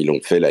comme ils l'ont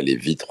fait là les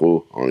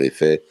vitraux en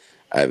effet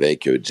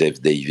avec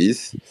Jeff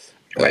Davis.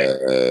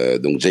 Ouais.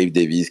 Donc Jeff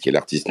Davis qui est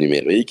l'artiste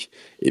numérique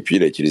et puis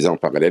il a utilisé en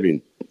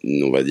parallèle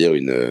on va dire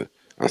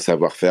un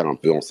savoir-faire un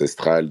peu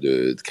ancestral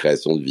de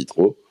création de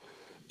vitraux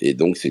et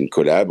donc c'est une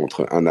collab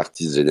entre un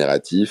artiste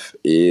génératif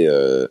et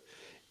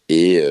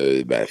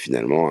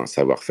finalement un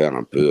savoir-faire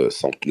un peu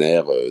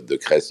centenaire de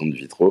création de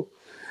vitraux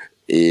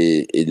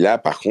et là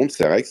par contre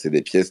c'est vrai que c'est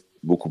des pièces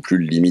beaucoup plus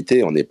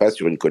limitées, on n'est pas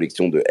sur une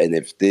collection de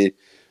NFT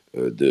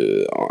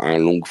en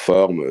longue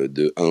forme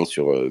de 1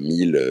 sur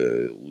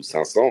 1000 ou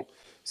 500,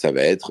 ça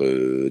va être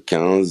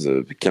 15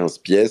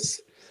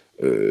 pièces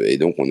et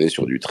donc on est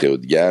sur du très haut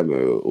de gamme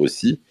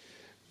aussi.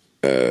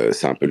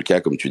 C'est un peu le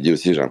cas, comme tu dis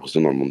aussi, j'ai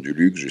l'impression dans le monde du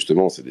luxe,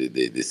 justement, c'est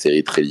des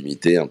séries très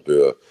limitées, un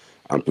peu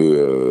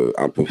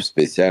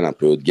spéciales, un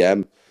peu haut de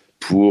gamme,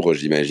 pour,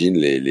 j'imagine,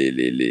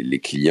 les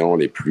clients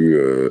les plus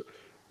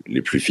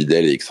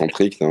fidèles et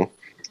excentriques, non?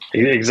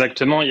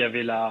 Exactement, il y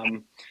avait la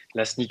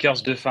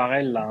sneakers de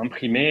Pharrell là,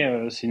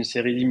 imprimée, c'est une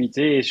série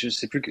limitée, et je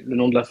sais plus le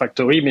nom de la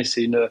factory, mais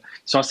ils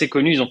sont assez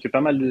connus, ils ont fait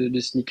pas mal de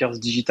sneakers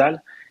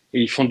digitales, et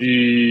ils font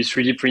du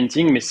 3D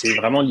printing, mais c'est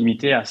vraiment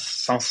limité à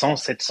 500,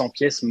 700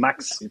 pièces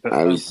max.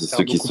 Oui, c'est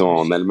ceux qui sont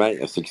en Allemagne,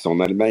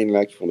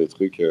 là, qui font des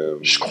trucs...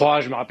 Je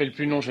crois, je me rappelle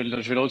plus le nom, je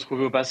vais le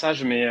retrouver au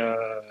passage, mais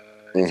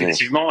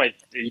effectivement, et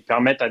ils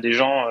permettent à des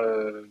gens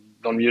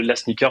dans le milieu de la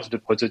sneakers de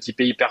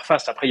prototyper hyper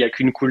fast. Après, il y a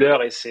qu'une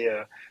couleur et c'est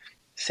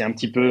un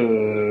petit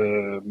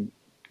peu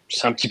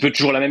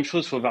toujours la même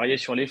chose. Faut varier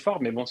sur les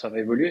formes, mais bon, ça va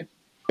évoluer.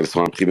 Elles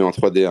sont imprimées en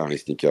 3D, hein, les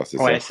sneakers, c'est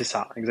Ouais, ça? c'est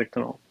ça,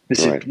 exactement. Mais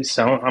Ouais.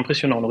 c'est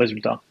impressionnant le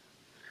résultat.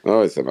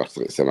 Ouais, ça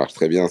marche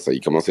très bien. Ça, il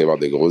commence à y avoir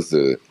des grosses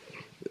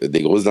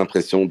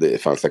impressions.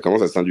 Enfin, ça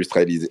commence à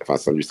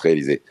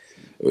s'industrialiser.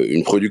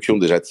 Une production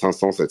déjà de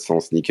 500, 700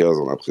 sneakers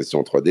en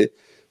impression 3D,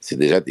 c'est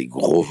déjà des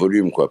gros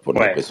volumes, quoi, pour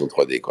Ouais. l'impression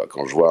 3D, quoi.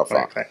 Quand je vois,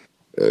 enfin, Ouais.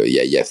 il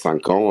y a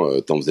 5 ans,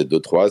 t'en faisais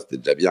 2-3, c'était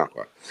déjà bien,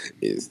 quoi.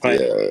 Et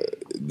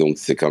donc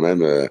c'est quand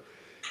même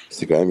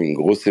une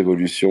grosse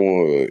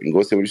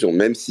évolution,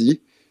 même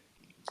si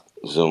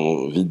j'ai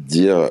envie de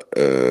dire,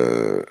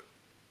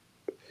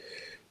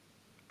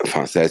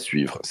 enfin, c'est à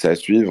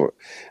suivre,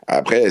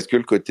 Après, est-ce que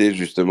le côté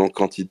justement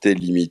quantité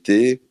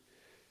limitée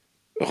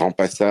rend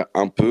pas ça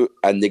un peu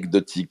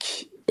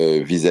anecdotique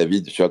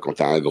vis-à-vis, tu vois, quand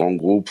tu as un grand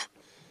groupe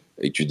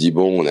et que tu dis,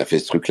 bon, on a fait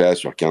ce truc-là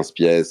sur 15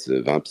 pièces,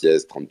 20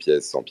 pièces, 30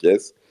 pièces, 100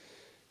 pièces,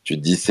 tu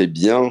te dis, c'est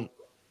bien,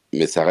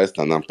 mais ça reste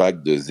un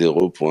impact de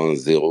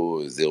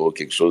 0,00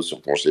 quelque chose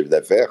sur ton chiffre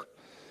d'affaires.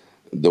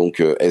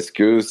 Donc, est-ce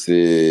que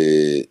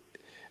c'est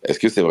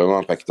vraiment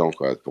impactant,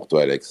 quoi, pour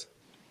toi, Alex?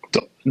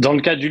 Dans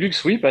le cas du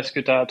luxe, oui, parce que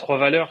tu as 3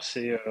 valeurs,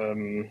 c'est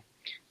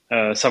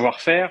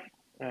savoir-faire,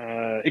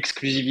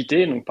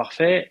 exclusivité, donc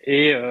parfait,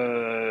 et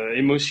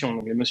émotion.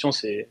 Donc l'émotion,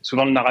 c'est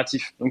souvent le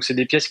narratif. Donc c'est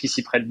des pièces qui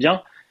s'y prêtent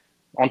bien.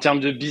 En termes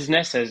de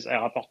business, elles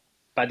rapportent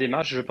pas des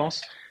masses, je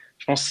pense.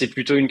 Je pense que c'est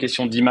plutôt une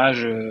question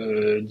d'image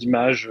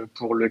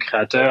pour le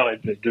créateur et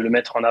de le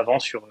mettre en avant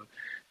sur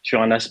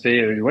un aspect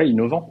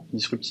innovant,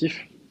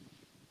 disruptif.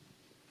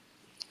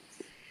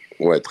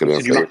 Ouais, très bien.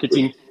 C'est du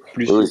marketing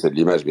plus. Oui, c'est de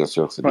l'image, bien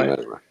sûr, c'est de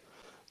l'image. Ouais.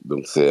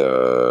 Donc c'est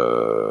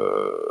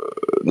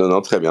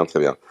non, très bien.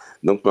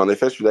 Donc, mais en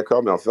effet, je suis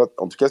d'accord, mais en fait,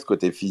 en tout cas, ce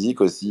côté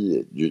physique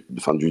aussi, du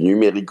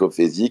numérique au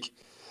physique,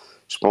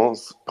 je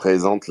pense,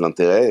 présente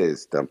l'intérêt, et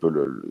c'était un peu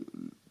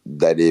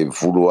d'aller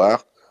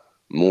vouloir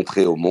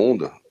montrer au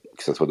monde,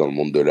 que ce soit dans le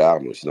monde de l'art,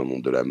 mais aussi dans le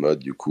monde de la mode,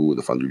 du coup,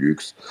 du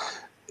luxe,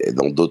 et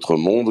dans d'autres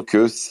mondes,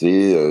 que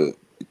c'est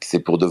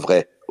pour de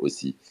vrai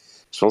aussi.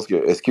 Je pense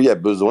est-ce qu'il y a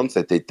besoin de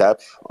cette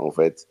étape, en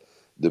fait,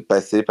 de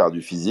passer par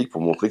du physique pour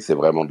montrer que c'est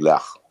vraiment de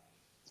l'art?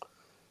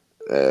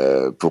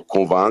 Pour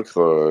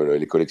convaincre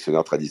les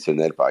collectionneurs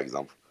traditionnels, par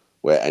exemple.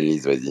 Ouais,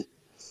 Annelise, vas-y.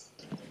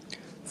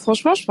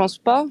 Franchement, je pense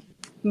pas.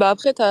 Bah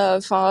après,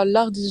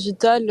 l'art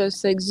digital,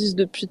 ça existe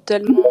depuis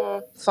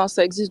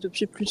ça existe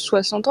depuis plus de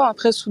 60 ans.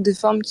 Après, sous des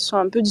formes qui sont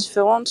un peu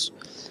différentes.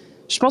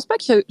 Je pense pas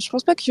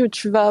que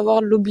tu vas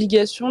avoir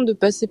l'obligation de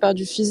passer par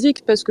du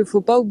physique, parce qu'il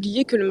faut pas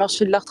oublier que le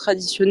marché de l'art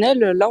traditionnel,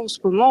 là, en ce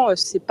moment,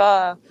 c'est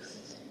pas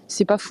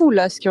fou,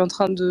 là, ce qui est en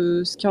train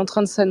de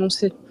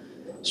s'annoncer.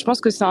 Je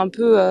pense que c'est un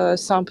peu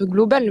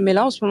global, mais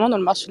là, en ce moment, dans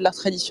le marché de l'art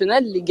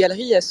traditionnel, les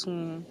galeries, elles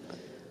sont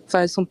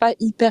pas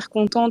hyper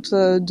contentes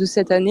de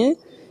cette année.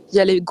 Il y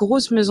a les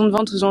grosses maisons de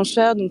vente aux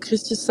enchères, donc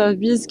Christie's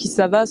Sotheby's qui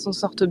ça va, s'en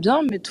sortent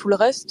bien, mais tout le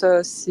reste,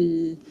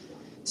 c'est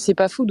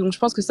pas fou. Donc je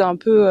pense que c'est un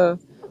peu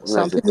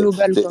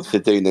global, quoi.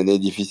 C'était une année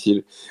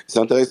difficile. C'est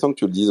intéressant que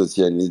tu le dises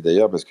aussi, Annelise,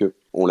 d'ailleurs, parce que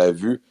on l'a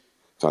vu.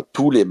 Enfin,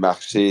 tous les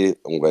marchés,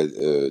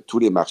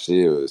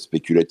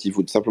 spéculatifs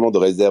ou tout simplement de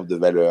réserve de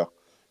valeur,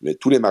 mais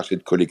tous les marchés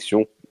de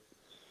collection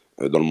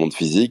dans le monde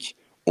physique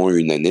ont eu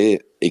une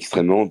année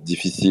extrêmement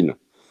difficile.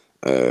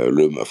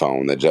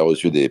 On a déjà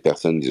reçu des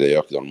personnes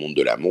d'ailleurs dans le monde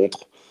de la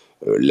montre,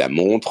 les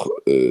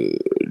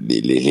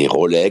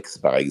Rolex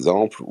par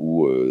exemple,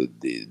 ou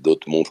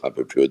d'autres montres un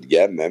peu plus haut de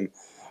gamme même,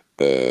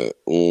 si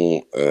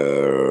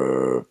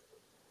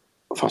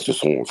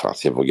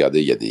vous regardez,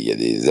 il y a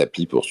des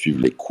applis pour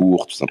suivre les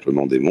cours tout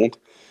simplement des montres.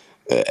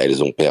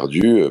 Elles ont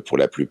perdu pour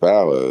la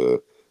plupart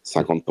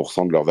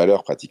 50% de leur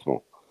valeur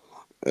pratiquement.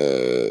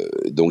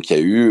 Donc il y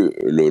a eu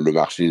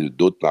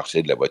d'autres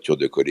marchés de la voiture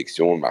de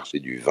collection, le marché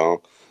du vin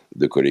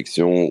de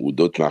collection ou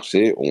d'autres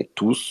marchés ont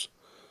tous,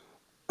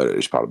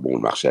 le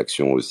marché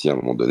action aussi à un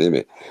moment donné,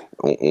 mais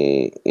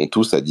ont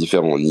tous à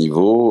différents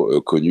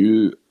niveaux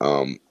connu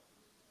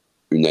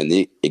une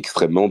année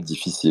extrêmement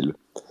difficile.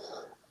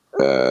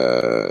 Et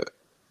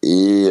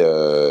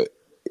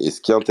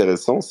ce qui est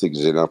intéressant, c'est que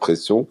j'ai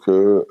l'impression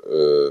que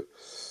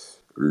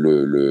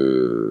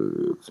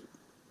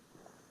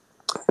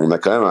on a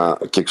quand même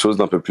quelque chose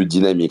d'un peu plus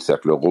dynamique,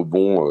 c'est-à-dire que le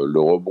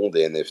rebond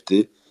des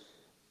NFT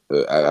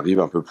arrive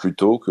un peu plus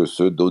tôt que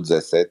ceux d'autres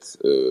assets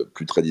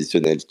plus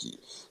traditionnels,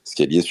 ce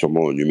qui est lié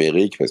sûrement au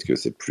numérique, parce que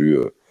c'est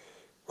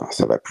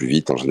ça va plus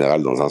vite en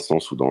général dans un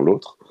sens ou dans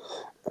l'autre.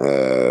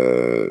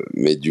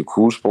 Mais du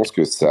coup, je pense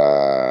que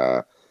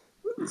ça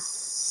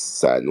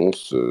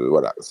annonce,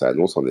 ça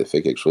annonce en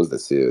effet quelque chose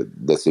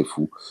d'assez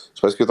fou. Je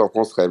sais pas ce que t'en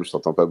penses, Rem, je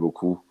t'entends pas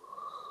beaucoup.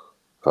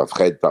 Enfin,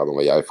 Fred, pardon,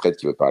 il y a Fred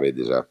qui veut parler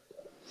déjà.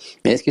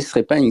 Mais est-ce que ce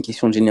serait pas une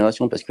question de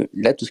génération? Parce que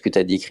là, tout ce que tu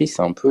as décrit,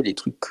 c'est un peu les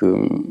trucs que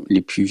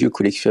les plus vieux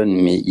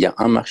collectionnent. Mais il y a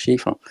un marché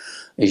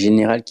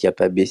général qui n'a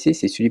pas baissé,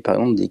 c'est celui, par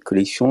exemple, des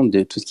collections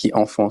de tout ce qui est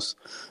enfance.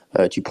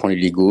 Tu prends les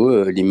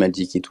Lego, les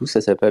Magic et tout, ça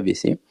n'a pas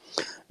baissé.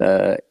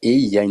 Et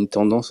il y a une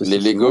tendance aussi... Les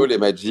Lego, les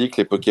Magic,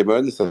 les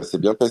Pokémon, ça s'est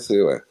bien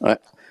passé, ouais. Ouais.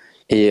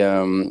 Et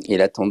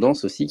la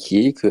tendance aussi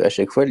qui est qu'à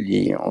chaque fois,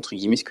 entre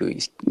guillemets,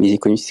 les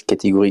économistes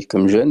catégorisent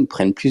comme jeunes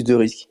prennent plus de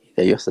risques.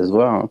 D'ailleurs, ça se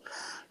voit. Hein.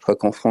 Je crois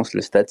qu'en France,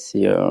 le stat,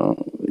 c'est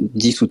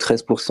 10 ou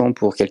 13%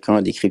 pour quelqu'un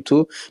à des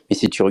cryptos. Mais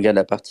si tu regardes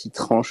la partie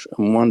tranche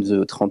moins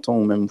de 30 ans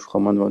ou même, je crois,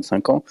 moins de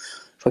 25 ans,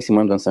 je crois que c'est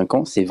moins de 25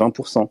 ans, c'est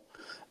 20%.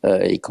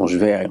 Et quand je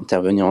vais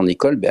intervenir en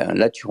école, ben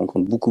là, tu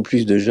rencontres beaucoup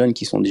plus de jeunes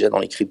qui sont déjà dans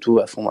les cryptos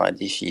à fond dans la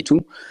défi et tout,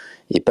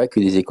 et pas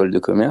que des écoles de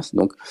commerce.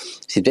 Donc,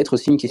 c'est peut-être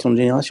aussi une question de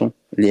génération.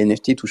 Les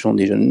NFT touchant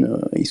des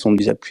jeunes, ils sont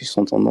déjà plus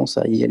en tendance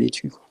à y aller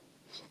dessus. Quoi.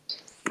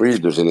 Oui,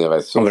 de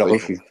génération. On va le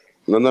refus.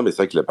 Non, mais c'est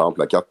vrai que par exemple,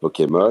 la carte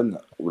Pokémon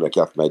ou la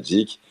carte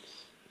Magic,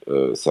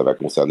 ça va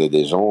concerner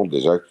des gens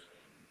déjà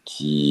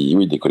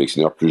des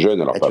collectionneurs plus jeunes.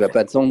 Alors, tu vas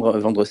pas te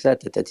vendre ça à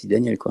Tati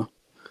Daniel, quoi.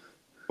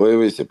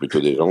 Oui, c'est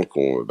plutôt des gens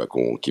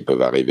qui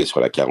peuvent arriver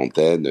sur la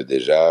quarantaine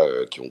déjà,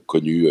 qui ont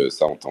connu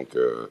ça en tant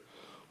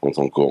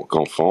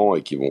qu'enfant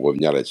et qui vont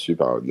revenir là-dessus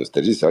par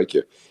nostalgie. C'est vrai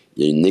qu'il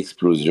y a une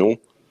explosion.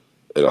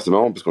 Alors c'est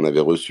marrant parce qu'on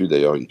avait reçu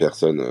d'ailleurs une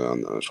personne,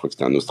 je crois que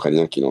c'était un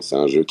Australien qui lançait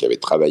un jeu, qui avait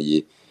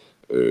travaillé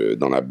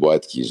dans la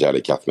boîte qui gère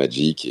les cartes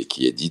Magic et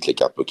qui édite les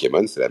cartes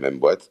Pokémon, c'est la même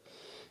boîte,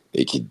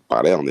 et qui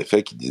parlait en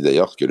effet, qui disait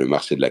d'ailleurs que le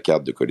marché de la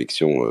carte de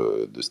collection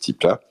de ce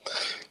type-là,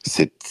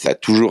 ça a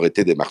toujours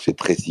été des marchés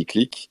très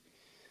cycliques.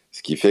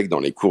 Ce qui fait que dans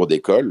les cours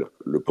d'école,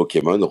 le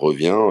Pokémon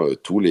revient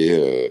tous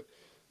les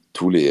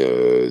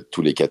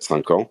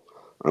 4-5 ans,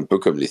 un peu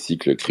comme les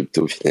cycles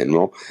crypto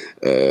finalement.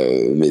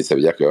 Mais ça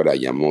veut dire que voilà,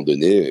 il y a un moment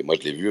donné, moi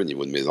je l'ai vu au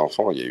niveau de mes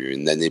enfants, il y a eu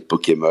une année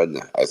Pokémon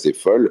assez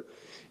folle.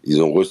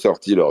 Ils ont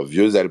ressorti leurs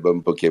vieux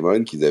albums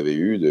Pokémon qu'ils avaient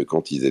eu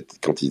quand ils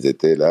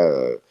étaient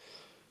là,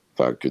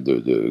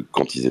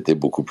 quand ils étaient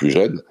beaucoup plus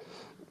jeunes.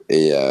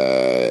 Et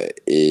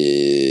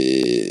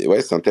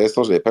ouais, c'est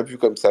intéressant, je l'avais pas vu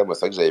comme ça. Moi,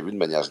 c'est vrai que j'avais vu de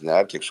manière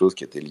générale quelque chose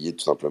qui était lié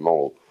tout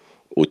simplement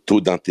au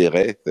taux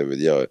d'intérêt. Ça veut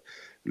dire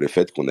le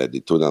fait qu'on a des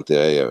taux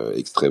d'intérêt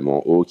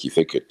extrêmement hauts qui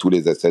fait que tous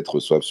les assets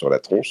reçoivent sur la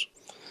tronche.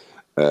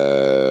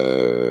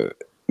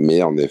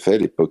 Mais en effet,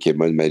 les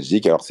Pokémon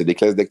Magic, alors c'est des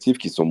classes d'actifs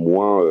qui sont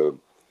moins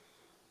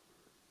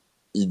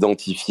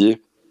identifiées,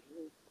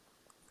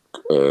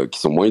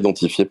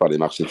 par les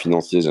marchés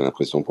financiers, j'ai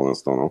l'impression pour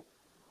l'instant, non?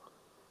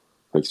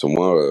 Qui sont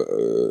moins,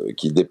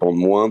 qui dépendent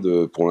moins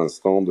pour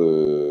l'instant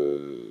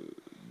de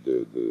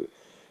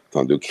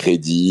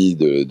crédits,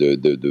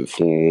 de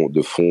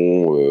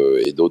fonds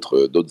et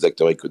d'autres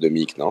acteurs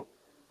économiques, non?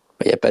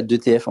 Il n'y a pas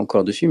d'ETF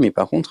encore dessus, mais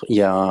par contre, il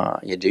y a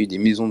déjà eu des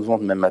maisons de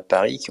vente, même à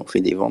Paris, qui ont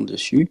fait des ventes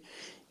dessus.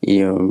 Et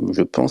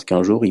je pense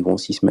qu'un jour, ils vont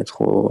aussi se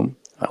mettre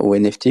au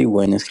NFT ou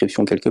à une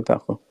inscription quelque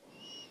part, quoi.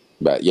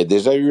 Il y a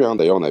déjà eu,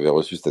 d'ailleurs, on avait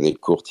reçu cette année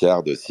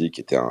Courtyard aussi,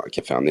 qui a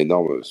fait un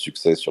énorme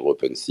succès sur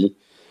OpenSea,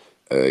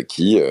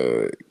 qui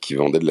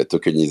vendait de la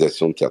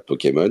tokenisation de cartes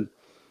Pokémon.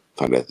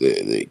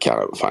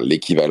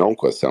 L'équivalent,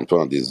 quoi. C'est un peu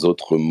un des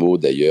autres mots,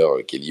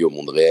 d'ailleurs, qui est lié au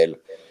monde réel,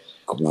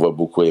 qu'on voit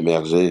beaucoup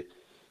émerger,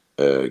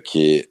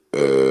 qui est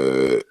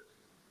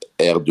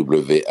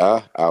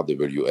RWA,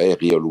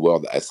 Real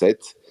World Asset,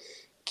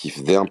 qui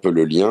faisait un peu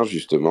le lien,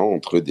 justement,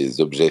 entre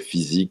des objets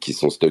physiques qui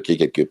sont stockés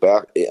quelque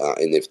part et un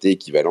NFT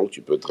équivalent que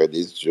tu peux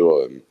trader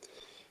sur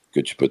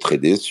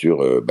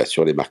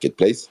les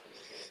marketplaces.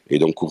 Et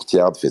donc,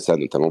 Courtyard fait ça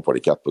notamment pour les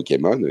cartes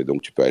Pokémon. Et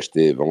donc, tu peux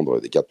acheter et vendre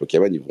des cartes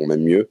Pokémon. Ils vont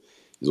même mieux.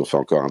 Ils ont fait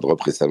encore un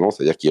drop récemment.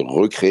 C'est-à-dire qu'ils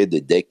recréent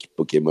des decks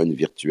Pokémon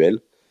virtuels.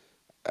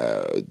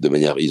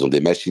 Ils ont des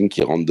machines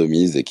qui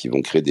randomisent et qui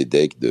vont créer des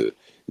decks de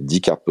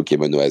 10 cartes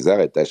Pokémon au hasard.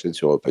 Et tu achètes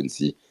sur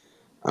OpenSea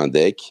un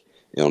deck.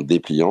 Et en le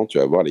dépliant, tu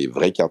vas voir les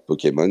vraies cartes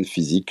Pokémon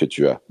physiques que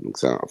tu as. Donc,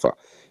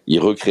 ils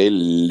recréent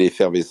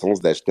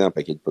l'effervescence d'acheter un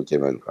paquet de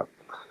Pokémon, quoi.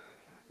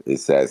 Et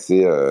c'est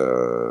assez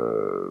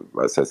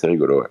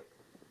rigolo, ouais.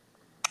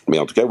 Mais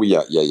en tout cas, oui,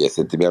 il y a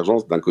cette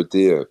émergence. D'un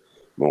côté,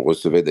 on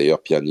recevait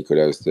d'ailleurs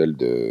Pierre-Nicolas Hostel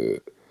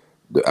de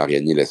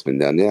Ariani la semaine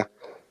dernière.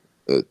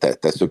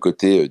 T'as ce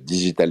côté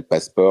digital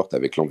passport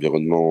avec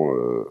l'environnement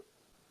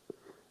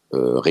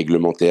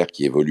réglementaire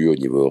qui évolue au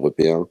niveau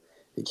européen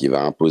et qui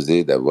va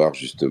imposer d'avoir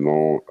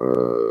justement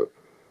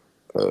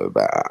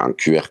un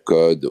QR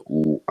code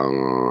ou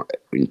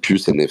une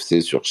puce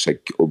NFC sur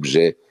chaque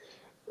objet,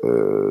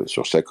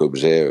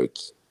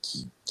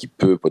 qui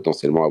peut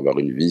potentiellement avoir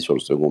une vie sur le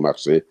second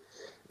marché.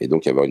 Et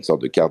donc avoir une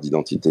sorte de carte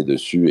d'identité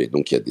dessus, et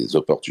donc il y a des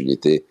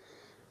opportunités,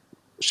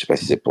 je ne sais pas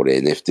si c'est pour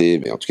les NFT,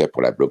 mais en tout cas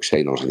pour la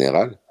blockchain en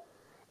général.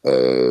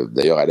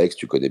 D'ailleurs, Alex,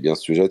 tu connais bien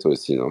ce sujet toi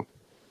aussi, non?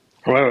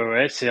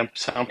 Ouais, c'est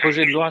un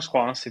projet de loi, je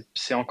crois, hein.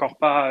 C'est encore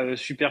pas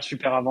super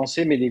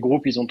avancé, mais les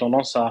groupes, ils ont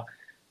tendance à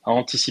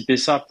anticiper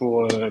ça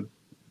pour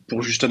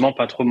justement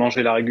pas trop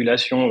manger la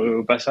régulation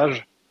au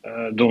passage.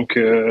 Donc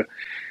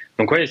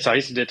ouais, ça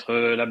risque d'être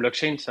la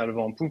blockchain, ça le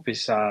vent en poupe et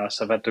ça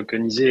va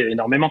tokeniser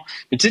énormément.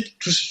 Mais tu sais,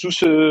 tout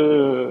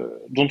ce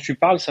dont tu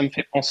parles, ça me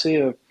fait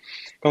penser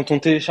quand on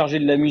téléchargeait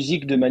de la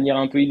musique de manière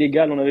un peu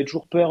illégale, on avait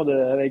toujours peur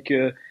avec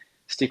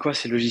c'était quoi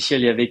ces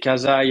logiciels? Il y avait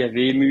Casa, il y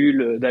avait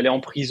Emule, d'aller en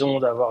prison,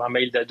 d'avoir un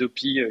mail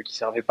d'Adopi qui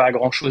servait pas à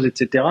grand chose,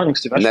 etc. Donc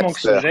c'était vachement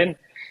Napster. anxiogène.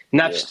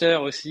 Napster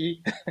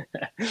aussi.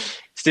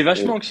 C'était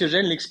vachement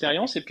anxiogène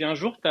l'expérience. Et puis un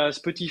jour, tu as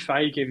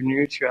Spotify qui est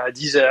venu, tu as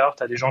Deezer,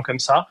 tu as des gens comme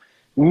ça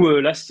Ou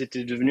là,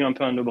 c'était devenu un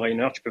peu un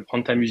no-brainer. Tu peux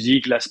prendre ta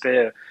musique,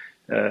 l'aspect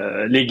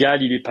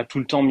légal, il est pas tout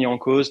le temps mis en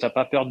cause. T'as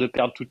pas peur de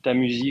perdre toute ta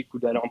musique ou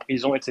d'aller en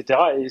prison, etc.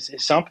 Et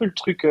c'est un peu le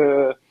truc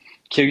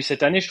qu'il y a eu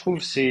cette année, je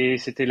trouve.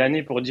 C'était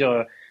l'année pour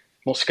dire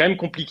bon, c'est quand même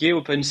compliqué,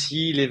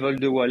 OpenSea, les vols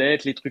de wallet,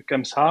 les trucs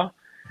comme ça.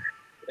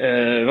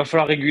 Va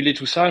falloir réguler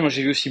tout ça. Moi,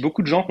 j'ai vu aussi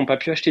beaucoup de gens qui n'ont pas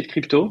pu acheter de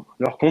crypto.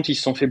 Leurs comptes, ils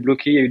se sont fait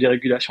bloquer. Il y a eu des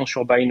régulations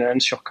sur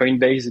Binance, sur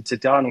Coinbase,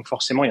 etc. Donc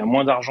forcément, il y a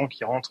moins d'argent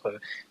qui rentre.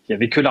 Il y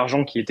avait que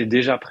l'argent qui était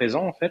déjà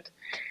présent, en fait.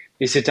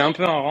 Et c'était un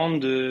peu un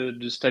round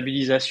de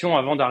stabilisation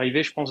avant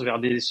d'arriver, je pense, vers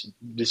des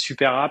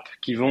super apps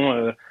qui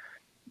vont.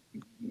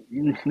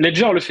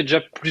 Ledger le fait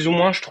déjà plus ou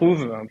moins, je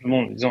trouve.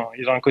 Bon, ils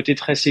ont un côté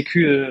très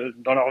sécu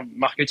dans leur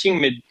marketing,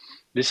 mais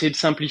d'essayer de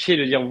simplifier,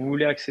 de dire vous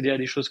voulez accéder à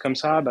des choses comme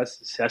ça, bah,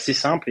 c'est assez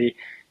simple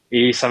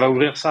et ça va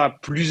ouvrir ça à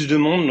plus de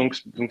monde.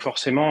 Donc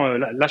forcément,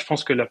 là, je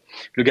pense que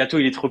le gâteau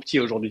il est trop petit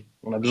aujourd'hui.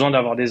 On a besoin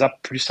d'avoir des apps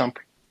plus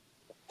simples.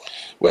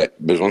 Ouais,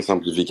 besoin de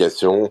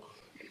simplification.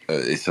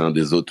 Et c'est un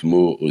des autres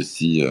mots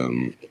aussi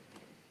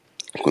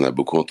qu'on a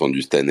beaucoup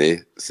entendu cette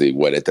année, c'est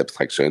wallet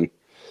abstraction.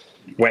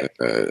 Ouais.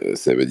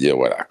 Ça veut dire,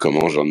 voilà,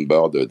 comment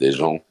j'onboard des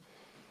gens.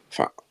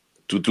 Enfin,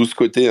 tout ce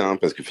côté, hein,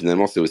 parce que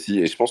finalement, c'est aussi...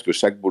 Et je pense que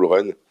chaque bull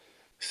run,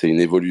 c'est une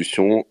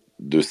évolution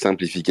de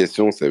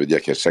simplification. Ça veut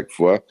dire qu'à chaque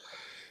fois...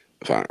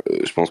 Enfin,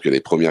 je pense que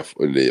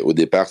au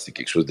départ, c'est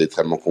quelque chose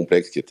d'extrêmement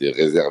complexe qui était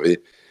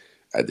réservé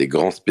à des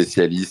grands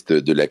spécialistes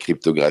de la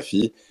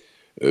cryptographie.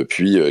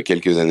 Puis,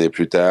 quelques années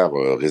plus tard,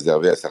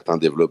 réservé à certains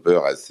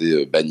développeurs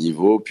assez bas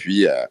niveau.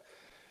 Puis,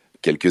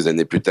 quelques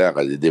années plus tard,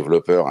 à des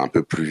développeurs un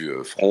peu plus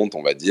front,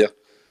 on va dire,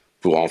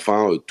 pour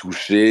enfin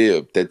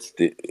toucher, peut-être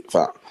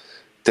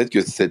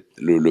que c'est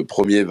le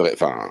premier vrai,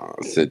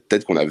 c'est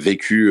peut-être qu'on a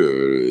vécu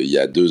il y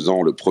a 2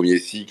 ans le premier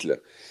cycle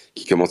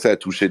qui commençait à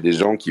toucher des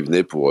gens qui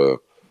venaient pour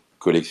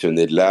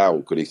collectionner de l'art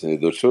ou collectionner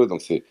d'autres choses.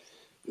 Donc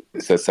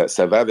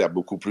ça va vers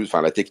beaucoup plus,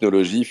 enfin la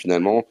technologie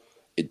finalement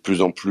est de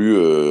plus en plus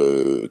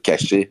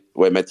cachée.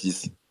 Ouais,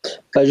 Mathis.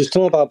 Bah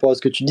justement, par rapport à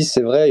ce que tu dis,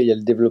 c'est vrai, il y a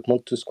le développement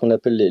de tout ce qu'on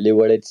appelle les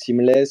wallets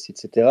seamless,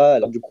 etc.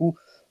 Alors du coup,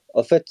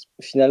 en fait,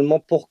 finalement,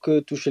 pour que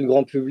toucher le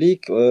grand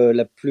public,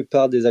 la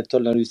plupart des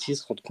acteurs de l'industrie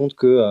se rendent compte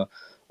que,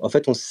 en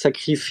fait, on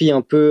sacrifie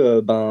un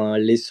peu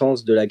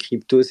l'essence de la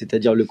crypto,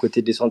 c'est-à-dire le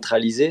côté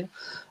décentralisé,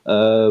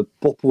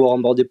 pour pouvoir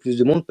emborder plus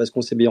de monde, parce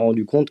qu'on s'est bien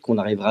rendu compte qu'on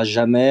n'arrivera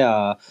jamais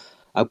à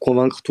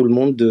convaincre tout le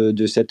monde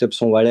de set up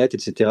son wallet,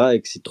 etc.,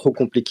 et que c'est trop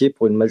compliqué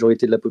pour une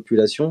majorité de la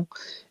population,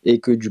 et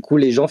que du coup,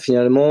 les gens,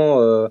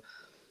 finalement...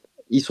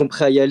 ils sont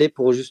prêts à y aller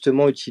pour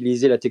justement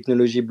utiliser la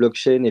technologie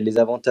blockchain et les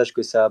avantages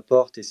que ça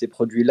apporte et ces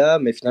produits-là,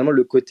 mais finalement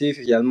le côté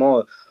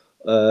finalement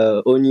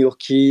own your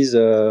keys,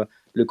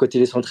 le côté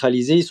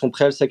décentralisé, ils sont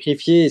prêts à le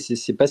sacrifier et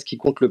c'est pas ce qui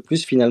compte le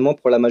plus finalement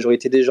pour la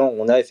majorité des gens.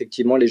 On a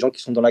effectivement les gens qui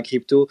sont dans la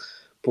crypto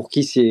pour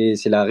qui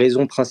c'est la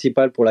raison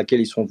principale pour laquelle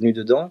ils sont venus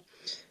dedans,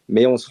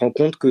 mais on se rend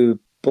compte que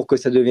pour que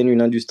ça devienne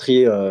une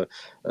industrie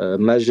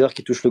majeure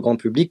qui touche le grand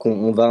public,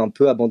 on va un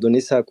peu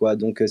abandonner ça, quoi.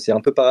 Donc c'est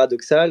un peu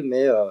paradoxal,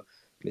 mais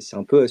c'est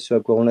un peu ce à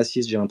quoi on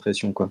assiste, j'ai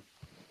l'impression, quoi.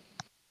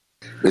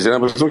 Mais j'ai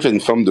l'impression qu'il y a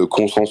une forme de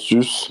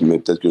consensus, mais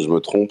peut-être que je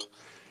me trompe.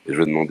 Et je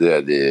vais demander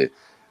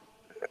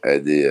à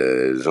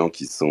des gens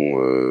qui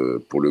sont,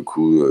 pour le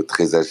coup,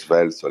 très à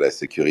cheval sur la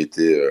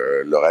sécurité,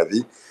 leur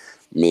avis.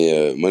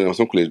 Mais moi, j'ai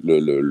l'impression que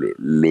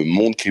le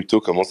monde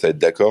crypto commence à être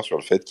d'accord sur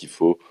le fait qu'il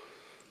faut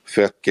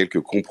faire quelques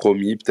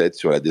compromis, peut-être,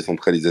 sur la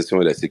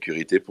décentralisation et la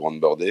sécurité pour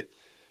onboarder.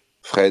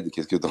 Fred,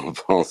 qu'est-ce que tu en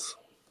penses?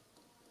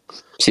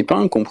 C'est pas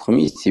un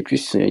compromis, c'est plus,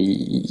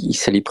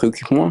 ça les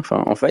préoccupe moins.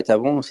 Enfin, en fait,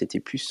 avant, c'était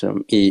plus,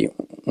 et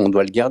on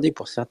doit le garder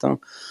pour certains,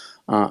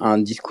 un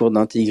discours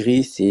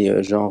d'intégriste et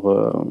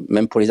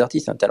même pour les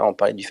artistes. Tout à l'heure, on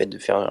parlait du fait de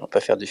pas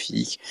faire de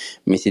physique,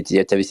 mais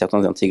t'avais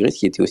certains intégristes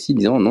qui étaient aussi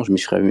disant non, je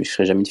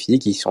ferai jamais de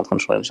physique, ils sont en train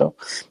de changer ça.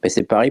 Ben,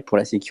 c'est pareil pour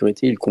la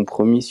sécurité et le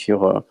compromis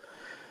sur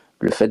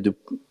le fait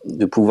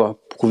de pouvoir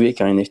prouver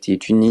qu'un NFT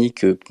est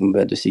unique,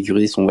 de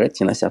sécuriser son wallet.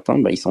 Il y en a certains,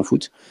 ils s'en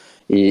foutent.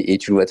 Et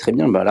tu le vois très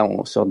bien, là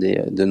on sort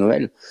de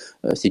Noël.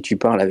 Si tu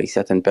parles avec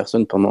certaines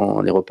personnes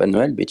pendant les repas de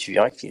Noël, tu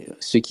verras que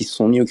ceux qui se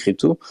sont mis au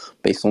crypto,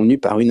 ils sont venus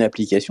par une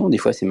application. Des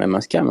fois c'est même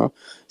un scam, hein.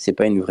 C'est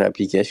pas une vraie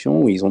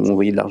application où ils ont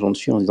envoyé de l'argent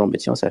dessus en se disant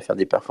tiens, ça va faire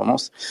des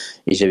performances.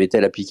 Et j'avais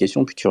telle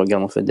application, puis tu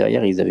regardes en fait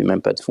derrière, ils avaient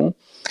même pas de fonds.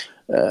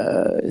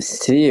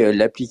 C'est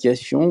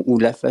l'application ou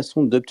la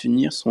façon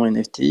d'obtenir son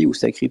NFT ou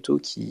sa crypto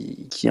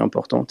qui est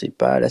importante et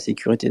pas la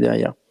sécurité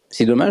derrière.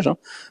 C'est dommage, hein,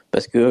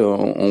 parce que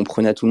on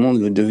prenait à tout le monde,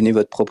 devenez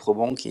votre propre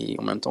banque et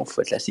en même temps, il faut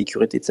être la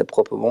sécurité de sa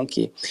propre banque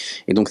et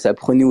donc ça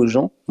apprenait aux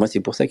gens. Moi, c'est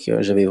pour ça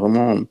que j'avais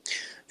vraiment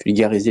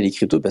vulgarisé les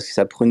cryptos parce que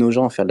ça apprenait aux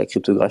gens à faire de la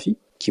cryptographie,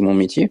 qui est mon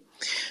métier.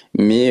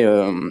 Mais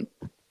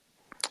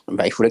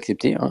il faut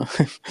l'accepter, hein.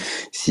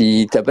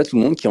 Si t'as pas tout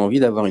le monde qui a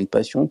envie d'avoir une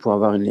passion pour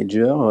avoir une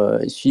ledger,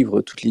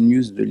 suivre toutes les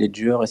news de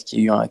ledger, est-ce qu'il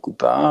y a eu un hack ou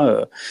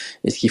pas,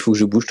 est-ce qu'il faut que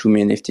je bouge tous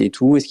mes NFT et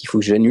tout, est-ce qu'il faut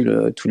que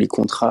j'annule tous les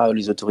contrats,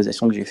 les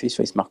autorisations que j'ai fait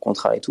sur les smart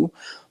contracts et tout,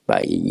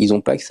 ils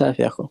ont pas que ça à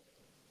faire, quoi.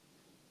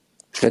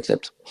 Je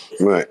l'accepte.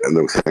 Ouais,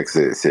 donc c'est vrai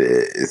que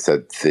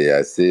c'est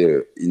assez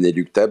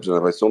inéluctable, j'ai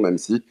l'impression, même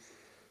si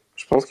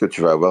je pense que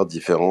tu vas avoir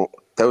différents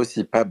t'as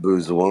aussi pas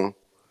besoin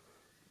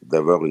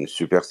d'avoir une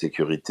super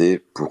sécurité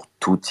pour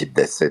tout type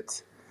d'asset.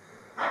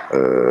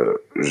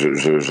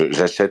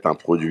 J'achète un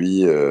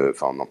produit,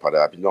 on en parlait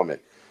rapidement,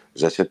 mais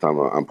j'achète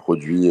un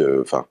produit,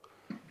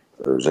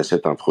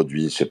 j'achète un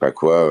produit, je sais pas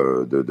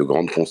quoi, de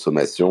grande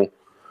consommation.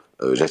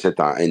 J'achète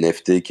un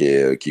NFT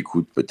qui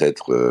coûte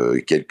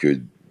peut-être quelques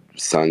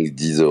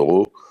 5-10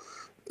 euros.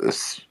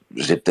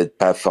 J'ai peut-être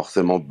pas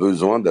forcément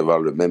besoin d'avoir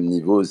le même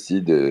niveau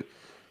aussi de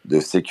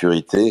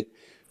sécurité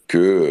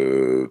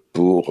que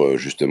pour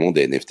justement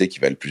des NFT qui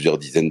valent plusieurs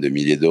dizaines de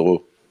milliers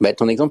d'euros. Bah,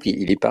 ton exemple,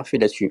 il est parfait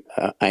là-dessus.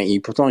 Et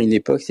pourtant, à une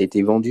époque, ça a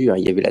été vendu.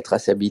 Il y avait la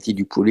traçabilité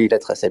du poulet, la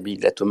traçabilité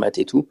de la tomate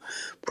et tout,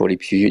 pour les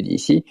plus vieux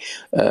d'ici.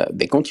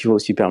 Quand tu vas au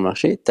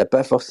supermarché, t'as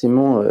pas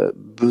forcément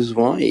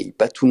besoin, et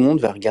pas tout le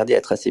monde va regarder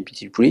la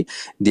traçabilité du poulet.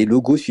 Des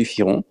logos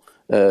suffiront.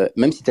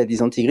 Même si tu as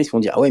des intégristes qui vont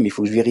dire ah ouais mais il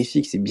faut que je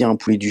vérifie que c'est bien un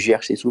poulet du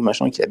Gers et tout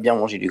machin, qu'il a bien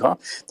mangé du gras.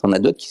 T'en as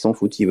d'autres qui s'en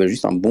foutent, ils veulent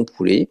juste un bon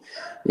poulet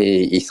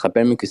et ils se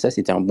rappellent même que ça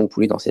c'était un bon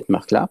poulet dans cette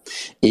marque là.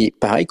 Et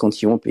pareil,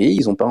 quand ils vont payer,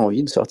 ils ont pas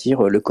envie de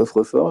sortir le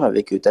coffre-fort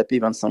avec taper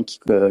 25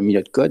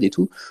 millions de codes et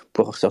tout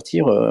pour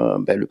sortir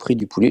le prix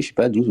du poulet, je sais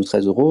pas, 12 ou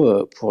 13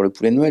 euros pour le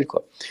poulet de Noël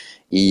quoi.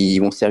 Et ils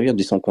vont servir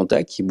du son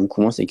contact qui est beaucoup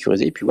moins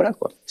sécurisé et puis voilà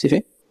quoi, c'est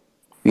fait.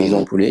 Ils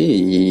ont le poulet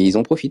et ils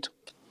en profitent.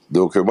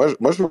 Donc moi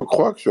je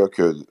crois que tu vois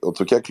que en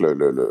tout cas que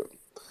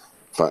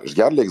je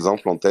garde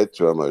l'exemple en tête,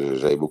 tu vois, moi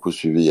j'avais beaucoup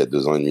suivi il y a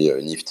 2 ans et demi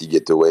Nifty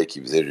Gateway qui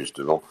faisait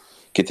justement,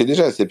 qui était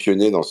déjà assez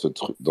pionnier dans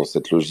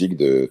cette logique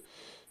de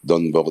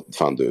d'onboard,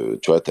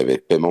 tu vois, t'avais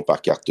paiement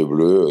par carte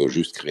bleue,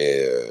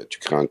 tu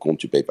crées un compte,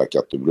 tu payes par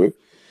carte bleue.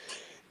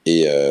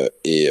 Et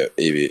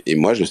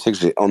moi je sais que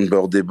j'ai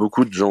onboardé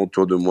beaucoup de gens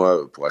autour de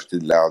moi pour acheter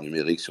de l'art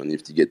numérique sur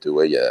Nifty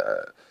Gateway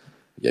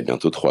il y a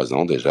bientôt 3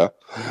 ans déjà.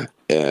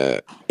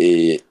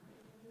 Et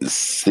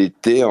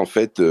c'était en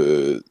fait,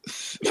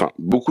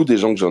 beaucoup des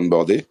gens que j'ai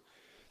onboardés,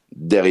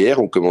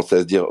 derrière, on commençait à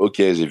se dire, ok,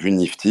 j'ai vu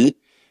Nifty,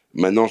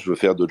 maintenant je veux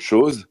faire d'autres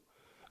choses.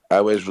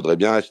 Ah ouais, je voudrais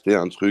bien acheter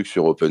un truc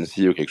sur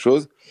OpenSea ou quelque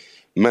chose.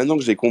 Maintenant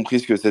que j'ai compris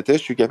ce que c'était,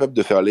 je suis capable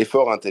de faire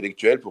l'effort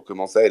intellectuel pour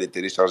commencer à aller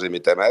télécharger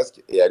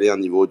MetaMask et aller un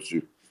niveau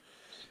au-dessus.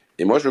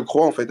 Et moi, je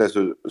crois en fait à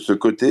ce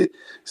côté.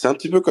 C'est un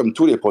petit peu comme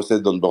tous les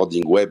process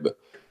d'onboarding web.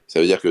 Ça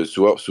veut dire que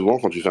souvent,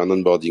 quand tu fais un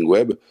onboarding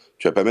web,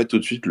 tu vas pas mettre tout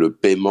de suite le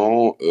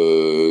paiement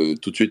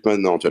tout de suite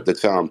maintenant. Tu vas peut-être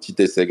faire un petit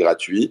essai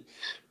gratuit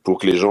pour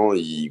que les gens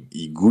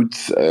ils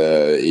goûtent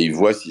et ils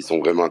voient s'ils sont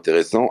vraiment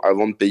intéressants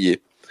avant de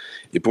payer.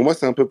 Et pour moi,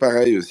 c'est un peu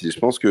pareil aussi. Je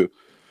pense que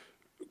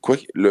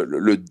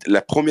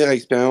la première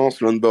expérience,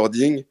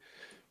 l'onboarding,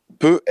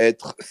 peut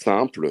être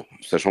simple,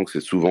 sachant que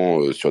c'est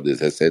souvent sur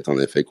des assets, en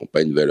effet, qui n'ont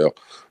pas une valeur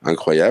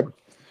incroyable.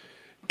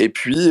 Et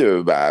puis,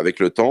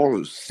 avec le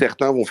temps,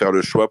 certains vont faire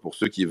le choix, pour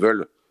ceux qui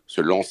veulent se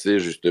lancer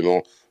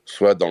justement,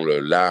 soit dans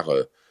l'art.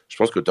 Je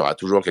pense que tu auras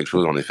toujours quelque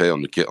chose, en effet,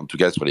 en tout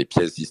cas sur les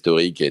pièces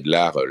historiques et de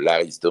l'art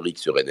historique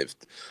sur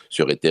NFT,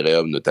 sur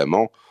Ethereum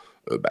notamment.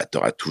 Tu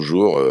auras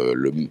toujours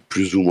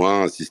plus ou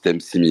moins un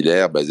système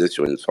similaire basé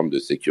sur une forme de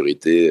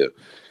sécurité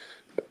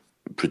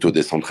plutôt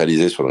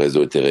décentralisée sur le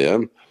réseau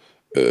Ethereum.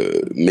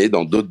 Mais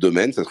dans d'autres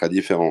domaines, ça sera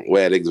différent.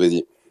 Ouais, Alex,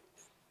 vas-y.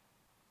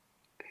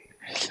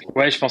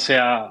 Ouais, je pensais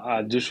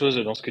à deux choses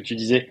dans ce que tu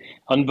disais.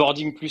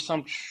 Onboarding plus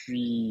simple, je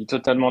suis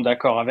totalement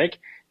d'accord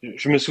avec.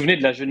 Je me souvenais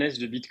de la jeunesse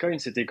de Bitcoin,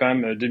 c'était quand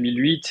même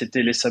 2008,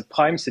 c'était les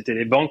subprimes, c'était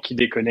les banques qui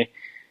déconnaient.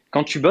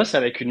 Quand tu bosses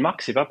avec une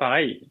marque, c'est pas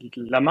pareil.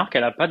 La marque,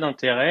 elle a pas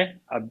d'intérêt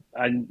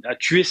à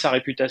tuer sa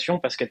réputation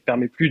parce qu'elle te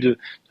permet plus de,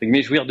 entre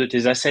guillemets, jouir de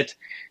tes assets.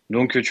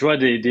 Donc, tu vois,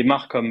 des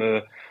marques comme,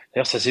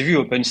 d'ailleurs, ça s'est vu,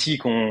 OpenSea,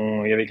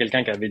 il y avait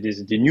quelqu'un qui avait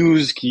des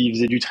news, qui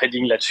faisait du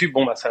trading là-dessus.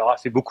 Bon, ça leur a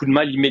fait beaucoup de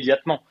mal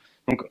immédiatement.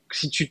 Donc,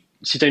 si tu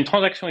as une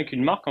transaction avec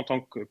une marque en tant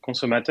que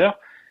consommateur,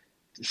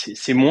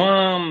 c'est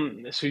moins,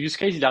 ce use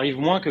case, il arrive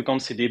moins que quand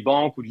c'est des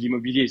banques ou de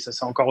l'immobilier. Ça,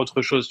 c'est encore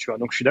autre chose, tu vois.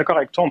 Donc, je suis d'accord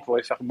avec toi, on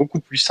pourrait faire beaucoup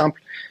plus simple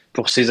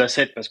pour ces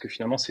assets parce que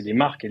finalement, c'est des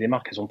marques et les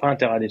marques, elles n'ont pas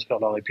intérêt à détruire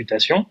leur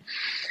réputation.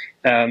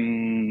 Et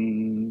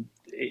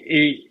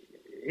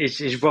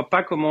je vois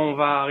pas comment on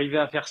va arriver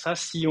à faire ça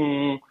si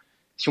on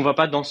va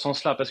pas dans ce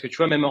sens-là. Parce que tu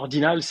vois, même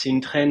Ordinal, c'est une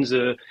trend,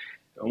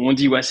 on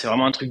dit, ouais, c'est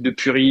vraiment un truc de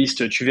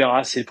puriste, tu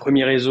verras, c'est le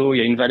premier réseau, il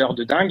y a une valeur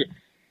de dingue.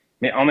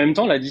 Mais en même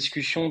temps, la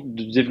discussion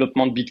de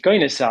développement de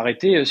Bitcoin, elle s'est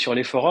arrêtée sur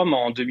les forums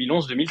en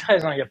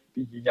 2011-2013. Hein.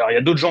 Il y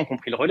a d'autres gens qui ont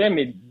pris le relais,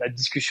 mais la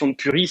discussion de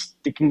puristes,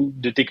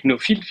 de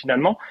technophiles,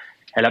 finalement,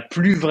 elle a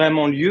plus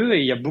vraiment lieu. Et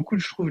il y a beaucoup,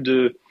 je trouve,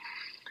 de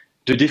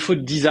défauts de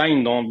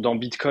design dans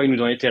Bitcoin ou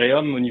dans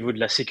Ethereum au niveau de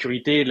la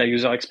sécurité, de la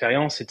user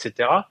experience,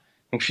 etc.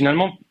 Donc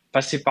finalement,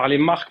 passer par les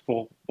marques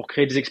pour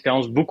créer des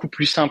expériences beaucoup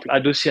plus simples,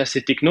 adossées à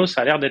ces technos, ça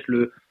a l'air d'être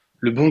le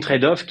bon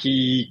trade-off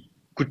qui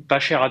coûte pas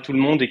cher à tout le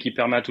monde et qui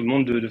permet à tout le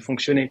monde de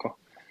fonctionner, quoi.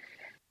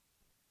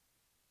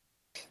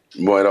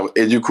 Bon, alors,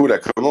 et du coup, là,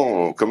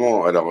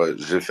 alors,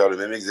 je vais faire le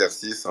même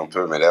exercice, un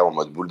peu, mais là, en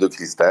mode boule de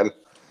cristal,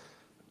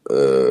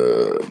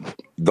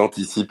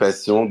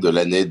 d'anticipation de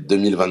l'année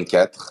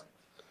 2024.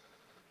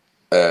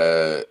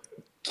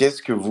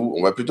 Qu'est-ce que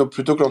on va plutôt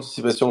que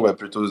l'anticipation, on va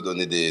plutôt se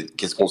donner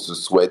qu'est-ce qu'on se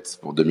souhaite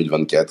pour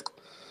 2024.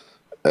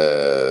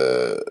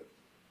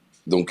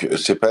 Donc, je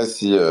sais pas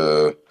si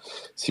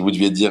vous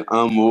deviez dire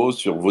un mot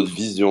sur votre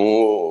vision.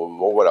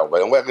 Bon, voilà,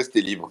 on va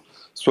rester libre.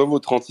 Soit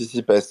votre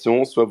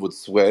anticipation, soit votre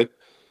souhait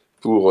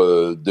pour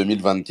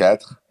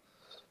 2024.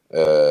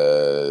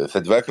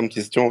 Ça te va comme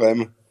question,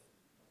 Rem?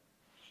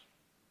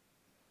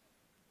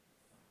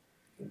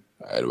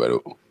 Allô,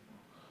 allô.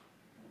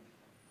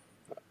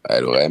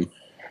 Allô, Rem?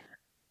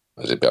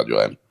 J'ai perdu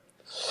Rem.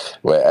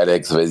 Ouais,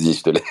 Alex, vas-y,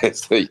 je te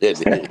laisse y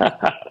aller.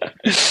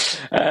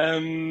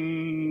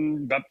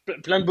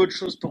 Plein de bonnes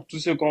choses pour tous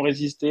ceux qui ont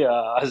résisté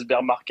à ce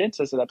bear market,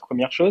 ça c'est la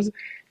première chose.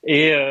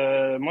 Et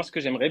moi, ce que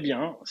j'aimerais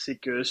bien, c'est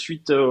que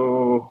suite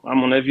à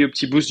mon avis, au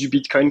petit boost du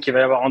Bitcoin qu'il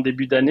va y avoir en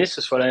début d'année,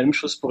 ce soit la même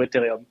chose pour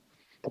Ethereum.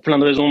 Pour plein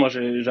de raisons, moi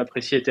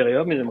j'apprécie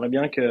Ethereum et j'aimerais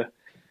bien que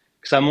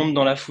ça monte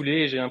dans la foulée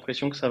et j'ai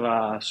l'impression que ça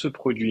va se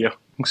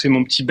produire. Donc c'est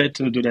mon petit bet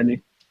de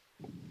l'année.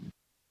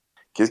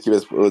 Qu'est-ce qui va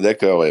se... Oh,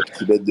 d'accord, ouais,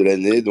 petit bet de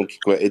l'année. Donc,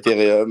 quoi,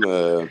 Ethereum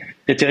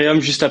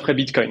Ethereum juste après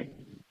Bitcoin.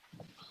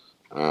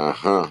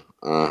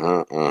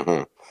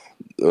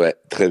 Ouais,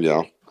 très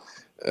bien.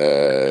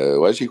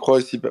 Ouais, j'y crois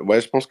aussi.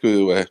 Ouais, je pense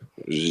que ouais,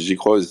 j'y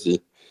crois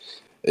aussi.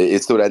 Et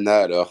Solana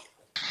alors?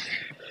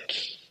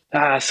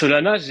 Ah,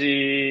 Solana,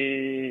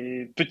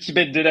 j'ai petit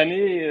bet de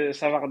l'année,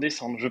 ça va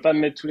redescendre. Je veux pas me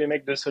mettre tous les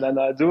mecs de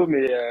Solana à dos,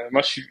 mais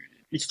moi,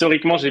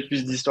 historiquement, j'ai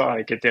plus d'histoire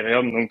avec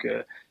Ethereum, donc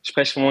je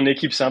prêche pour mon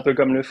équipe. C'est un peu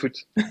comme le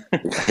foot.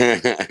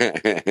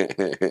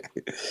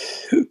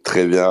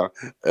 Très bien.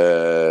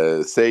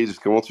 Sage,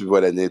 comment tu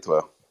vois l'année,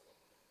 toi?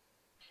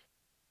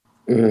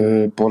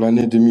 Pour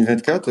l'année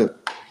 2024,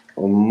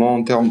 moi,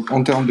 en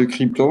termes de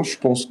crypto, je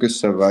pense que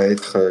ça va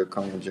être,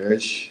 comment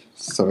dirais-je,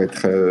 ça va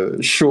être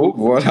chaud.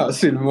 Voilà,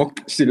 c'est le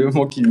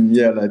mot qui me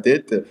vient à la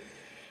tête.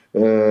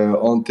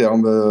 En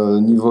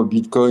termes niveau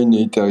Bitcoin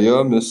et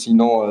Ethereum,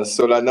 sinon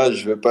Solana,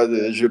 je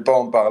vais pas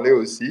en parler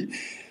aussi.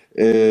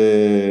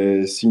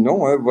 Et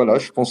sinon, ouais, voilà,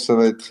 je pense que ça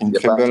va être une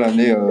très belle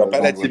année. Y a pas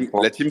dans la le team,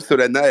 sport. la team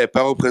Solana est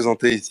pas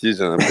représentée ici,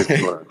 j'ai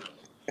l'impression.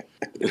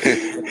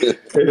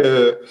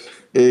 Euh,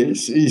 et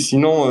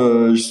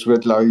sinon, je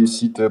souhaite la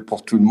réussite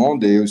pour tout le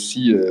monde et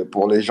aussi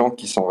pour les gens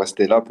qui sont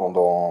restés là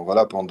pendant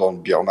le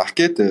bear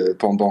market,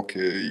 pendant que,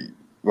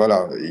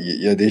 voilà,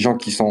 il y a des gens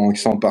qui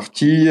sont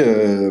partis,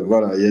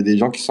 voilà, il y a des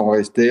gens qui sont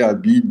restés à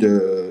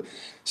bid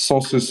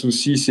sans ce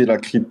souci si la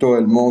crypto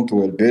elle monte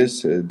ou elle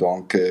baisse.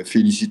 Donc,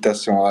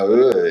 félicitations à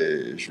eux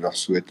et je leur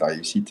souhaite la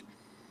réussite.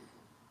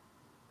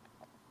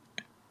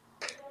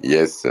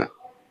 Yes.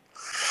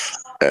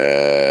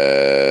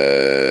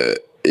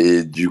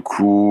 Et du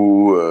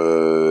coup,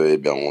 eh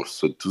ben, on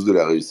souhaite tous de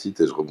la réussite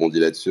et je rebondis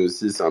là-dessus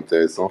aussi, c'est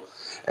intéressant.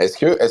 Est-ce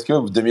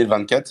que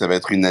 2024, ça va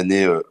être une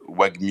année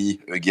WAGMI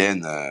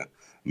again,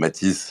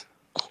 Mathis?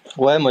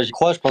 Ouais, moi j'y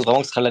crois. Je pense vraiment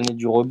que ce sera l'année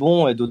du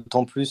rebond et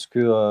d'autant plus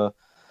que,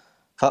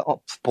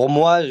 pour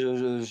moi,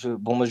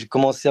 bon, moi j'ai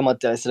commencé à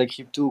m'intéresser à la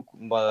crypto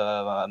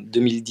en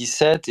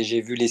 2017 et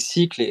j'ai vu les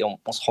cycles et on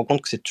se rend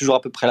compte que c'est toujours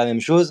à peu près la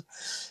même chose.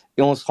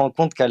 Et on se rend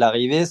compte qu'à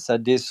l'arrivée, ça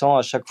descend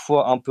à chaque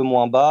fois un peu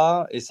moins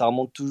bas et ça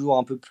remonte toujours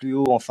un peu plus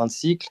haut en fin de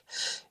cycle.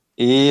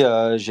 Et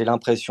j'ai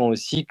l'impression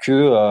aussi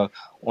que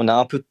on a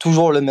un peu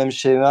toujours le même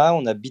schéma.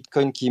 On a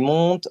Bitcoin qui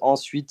monte,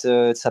 ensuite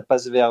ça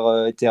passe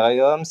vers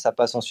Ethereum, ça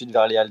passe ensuite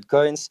vers les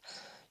altcoins.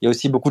 Il y a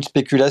aussi beaucoup de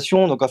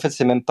spéculation, donc en fait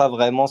c'est même pas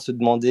vraiment se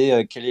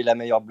demander quelle est la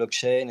meilleure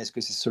blockchain, est-ce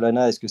que c'est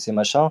Solana, est-ce que c'est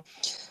machin.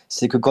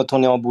 C'est que quand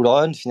on est en bull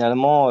run,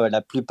 finalement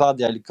la plupart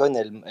des altcoins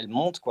elles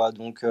montent quoi.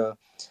 Donc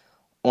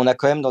on est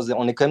quand même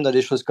dans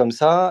des choses comme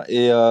ça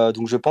et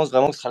donc je pense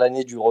vraiment que ce sera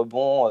l'année du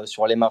rebond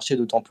sur les marchés,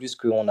 d'autant plus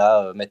qu'on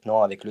a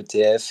maintenant avec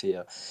l'ETF et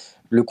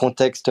le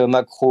contexte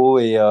macro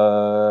et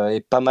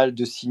pas mal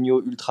de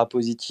signaux ultra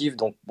positifs.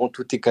 Donc bon,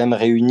 tout est quand même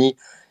réuni.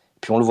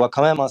 Puis on le voit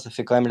quand même, hein, ça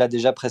fait quand même là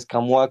déjà presque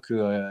un mois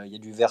qu'il y a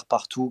du vert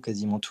partout,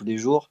 quasiment tous les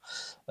jours.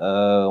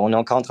 On est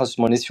encore en train de se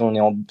demander si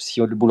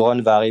le bull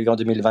run va arriver en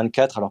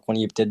 2024, alors qu'on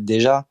y est peut-être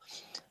déjà.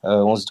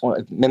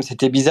 Même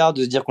c'était bizarre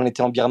de se dire qu'on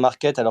était en bear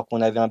market alors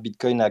qu'on avait un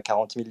Bitcoin à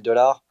 40 000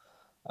 $.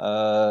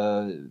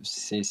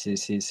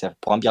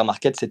 Pour un bear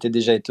market, c'était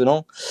déjà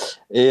étonnant.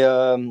 Et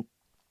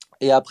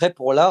après,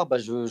 pour l'art,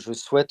 je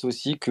souhaite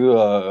aussi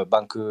que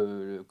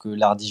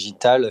l'art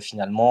digital,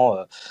 finalement,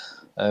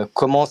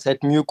 commence à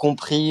être mieux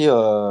compris.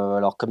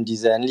 Alors, comme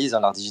disait Annelise,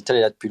 l'art digital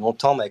est là depuis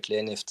longtemps, mais avec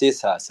les NFT,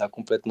 ça a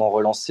complètement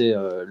relancé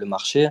le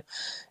marché.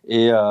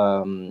 Et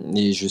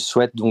je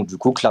souhaite donc du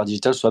coup que l'art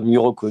digital soit mieux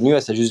reconnu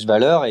à sa juste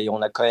valeur. Et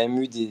on a quand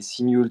même eu des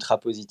signaux ultra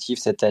positifs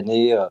cette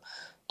année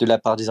de la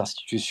part des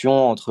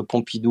institutions, entre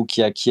Pompidou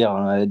qui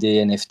acquiert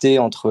des NFT,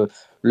 entre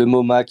le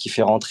MoMA qui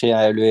fait rentrer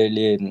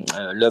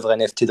l'œuvre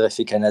NFT de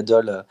Refik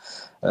Anadol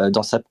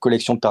dans sa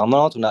collection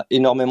permanente. On a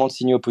énormément de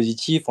signaux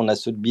positifs. On a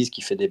Sotheby's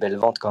qui fait des belles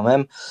ventes quand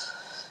même.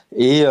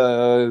 Et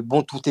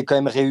bon, tout est quand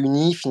même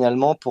réuni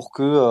finalement pour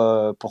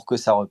que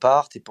ça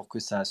reparte et pour que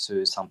ça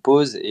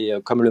s'impose. Et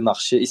comme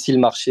si le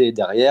marché est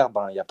derrière,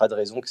 il n'y a pas de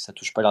raison que ça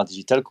touche pas l'art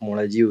digital, comme on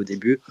l'a dit au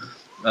début.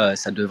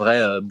 Ça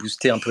devrait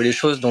booster un peu les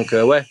choses. Donc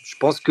ouais, je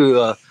pense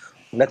que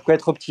on a de quoi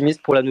être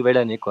optimiste pour la nouvelle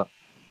année, quoi.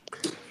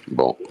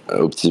 Bon,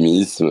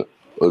 optimisme,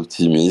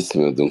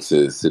 donc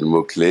c'est le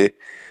mot-clé.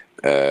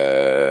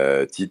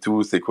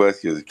 Titou, c'est quoi?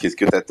 Qu'est-ce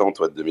que t'attends,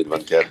 toi, de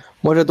 2024?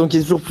 Moi, j'attends qu'il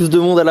y ait toujours plus de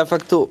monde à la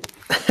facto.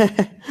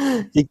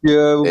 Et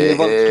que vous venez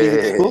voir toutes les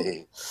expos.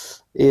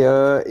 Eh,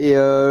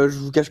 Je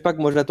vous cache pas que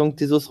moi, j'attends que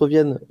Tezos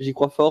revienne. J'y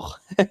crois fort.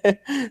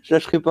 Je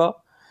lâcherai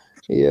pas.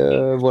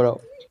 Voilà.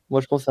 Moi,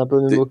 je pense que c'est un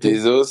peu le mot-clé.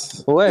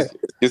 Tezos, Ouais. est-ce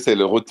que c'est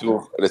le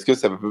retour? Est-ce que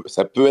ça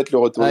peut être le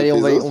retour Allez, de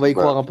on Tezos va y ou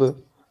pas? croire un peu.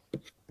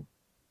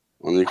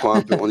 On y croit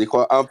un peu, quoi. On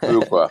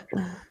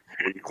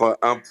y croit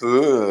un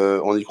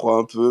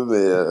peu,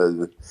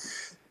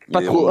 Pas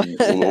mais trop.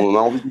 on a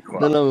envie d'y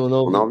croire. Non, mais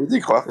On a envie d'y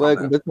croire quand Ouais,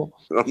 même. complètement.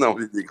 On a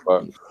envie d'y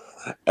croire.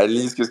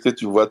 Alice, qu'est-ce que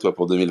tu vois, toi,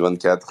 pour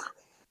 2024?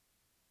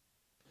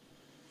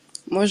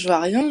 Moi, je vois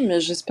rien, mais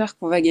j'espère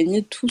qu'on va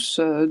gagner tous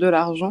de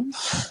l'argent.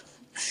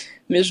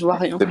 Mais je vois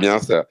rien. C'est bien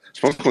ça.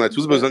 Je pense qu'on a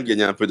tous besoin de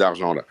gagner un peu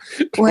d'argent, là.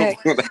 Ouais.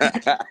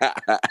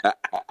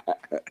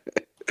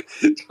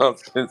 Je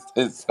pense que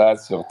c'est ça,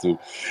 surtout.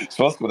 Je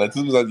pense qu'on a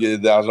tous besoin de gagner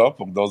de l'argent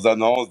pour que dans un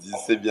an, on se dise,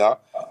 c'est bien,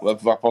 on va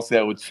pouvoir penser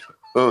à autre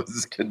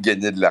chose que de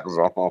gagner de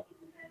l'argent.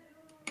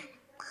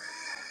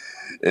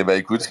 Eh ben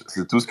écoute,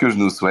 c'est tout ce que je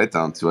nous souhaite,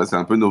 hein. Tu vois, c'est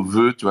un peu nos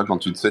vœux, tu vois, quand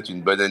tu te souhaites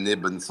une bonne année,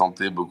 bonne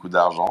santé, beaucoup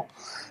d'argent.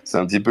 C'est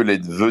un petit peu les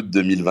vœux de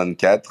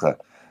 2024.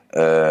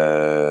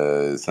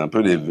 C'est un peu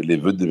les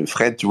vœux de...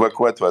 Fred, tu vois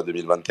quoi, toi,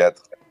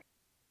 2024?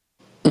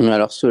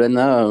 Alors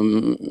Solana,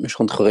 je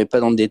rentrerai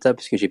pas dans le détail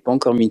parce que j'ai pas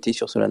encore minté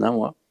sur Solana,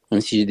 moi. Même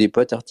si j'ai des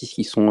potes artistes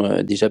qui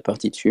sont déjà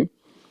partis dessus.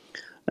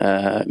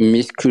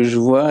 Mais ce que je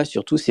vois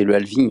surtout, c'est le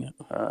halving,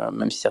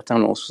 même si certains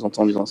l'ont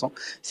sous-entendu ensemble,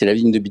 c'est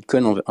l'halving de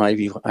Bitcoin en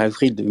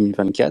avril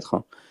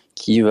 2024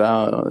 qui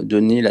va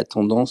donner la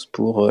tendance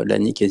pour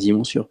l'année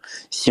quasiment sûre.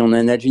 Si on a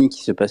un halving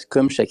qui se passe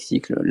comme chaque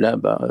cycle, là,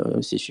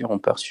 c'est sûr, on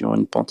part sur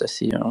une pente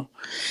assez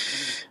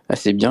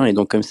bien, et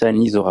donc comme ça,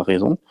 Annelise aura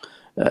raison.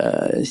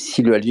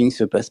 Si le halving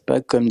se passe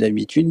pas comme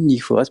d'habitude, il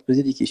faudra se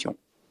poser des questions.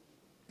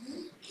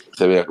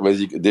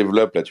 Vas-y,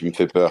 développe, là, tu me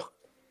fais peur.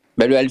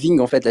 Le halving,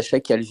 en fait, à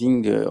chaque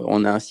halving,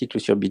 on a un cycle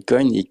sur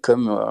Bitcoin et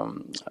comme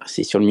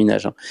c'est sur le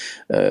minage,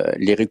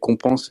 les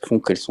récompenses font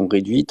qu'elles sont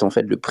réduites, en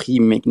fait, le prix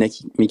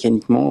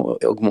mécaniquement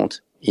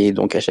augmente. Et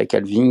donc, à chaque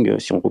halving,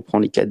 si on reprend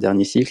les 4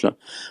 derniers cycles,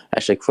 à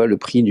chaque fois, le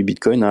prix du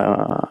Bitcoin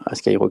a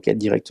skyrocket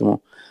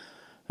directement.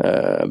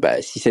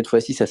 Si cette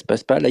fois-ci ça se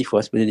passe pas, là il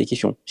faudra se poser des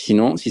questions.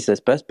 Sinon, si ça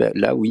se passe,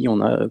 là oui, on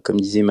a, comme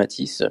disait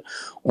Mathis,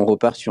 on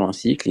repart sur un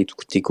cycle et tout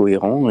est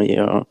cohérent et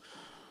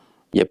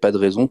il n'y a pas de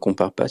raison qu'on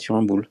part pas sur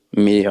un bull.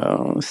 Mais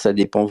ça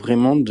dépend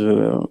vraiment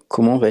de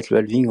comment va être le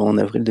halving en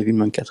avril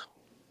 2024.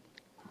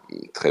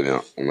 Très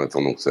bien, on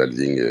attend donc ce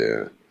halving.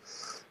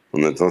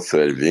 On attend ce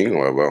halving,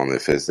 on va voir, en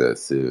effet,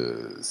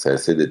 c'est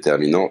assez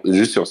déterminant.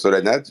 Juste sur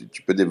Solana,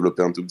 tu peux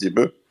développer un tout petit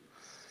peu?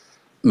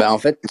 En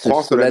fait, tu crois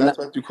en Solana,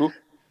 toi, du coup?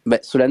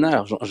 Solana,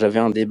 alors j'avais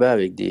un débat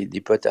avec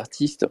des potes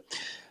artistes.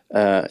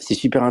 C'est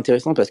super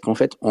intéressant parce qu'en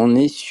fait, on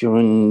est sur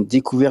une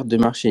découverte de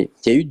marché.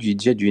 Il y a eu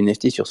déjà du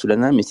NFT sur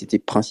Solana, mais c'était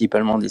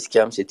principalement des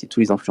scams, c'était tous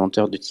les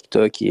influenceurs de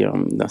TikTok et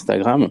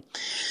d'Instagram.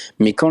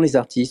 Mais quand les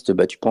artistes,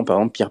 tu prends par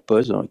exemple Pierre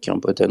Pose, qui est un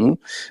pote à nous,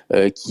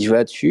 qui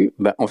va dessus,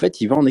 en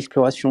fait, il va en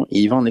exploration.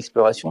 Et il va en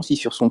exploration aussi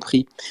sur son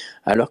prix.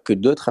 Alors que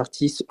d'autres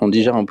artistes ont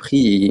déjà un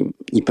prix et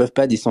ils peuvent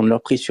pas descendre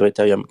leur prix sur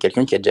Ethereum.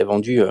 Quelqu'un qui a déjà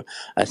vendu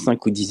à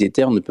 5 ou 10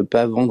 Ethers ne peut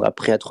pas vendre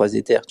après à 3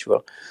 Ethers, tu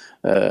vois.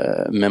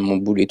 Même en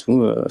boule et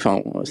tout,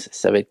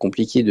 ça va être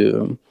compliqué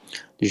de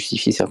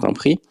justifier certains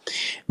prix.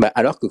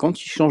 Alors que quand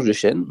tu changes de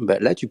chaîne,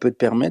 là tu peux te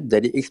permettre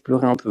d'aller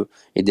explorer un peu.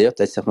 Et d'ailleurs,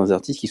 tu as certains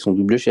artistes qui sont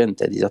double chaîne,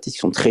 tu as des artistes qui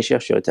sont très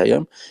chers sur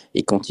Ethereum,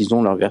 et quand ils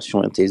ont leur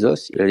version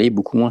Tezos, elle est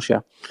beaucoup moins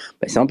chère.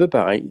 C'est un peu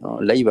pareil, hein.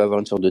 Là il va y avoir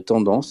une sorte de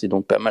tendance, et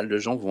donc pas mal de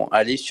gens vont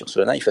aller sur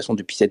Solana. Et de toute façon,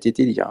 depuis cet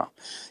été, il y a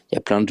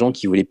plein de gens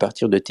qui voulaient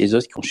partir de Tezos,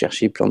 qui ont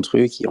cherché plein de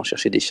trucs, qui ont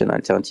cherché des chaînes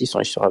alternatives, sont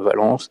allés sur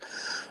Avalanche.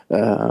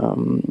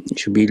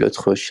 J'ai oublié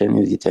l'autre chaîne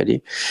où ils étaient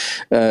allés.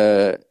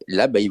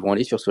 Là, ils vont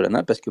aller sur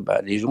Solana parce que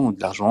les gens ont de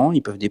l'argent,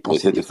 ils peuvent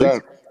dépenser des trucs.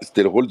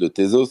 C'était le rôle de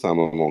Tezos à un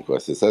moment, quoi.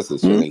 C'est ça, c'est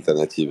sur une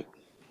alternative.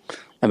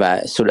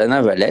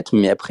 Solana va l'être,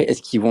 mais après,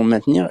 est-ce qu'ils vont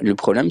maintenir? Le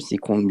problème, c'est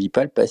qu'on n'oublie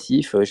pas le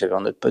passif. J'avais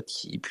un autre pote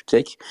qui est plus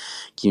tech,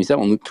 qui me disait,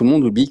 tout le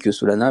monde oublie que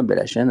Solana,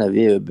 la chaîne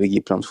avait bugué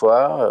plein de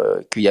fois,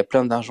 qu'il y a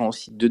plein d'argent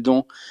aussi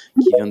dedans,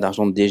 qui vient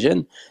d'argent de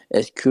dégène.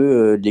 Est-ce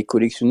que les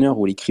collectionneurs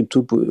ou les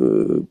crypto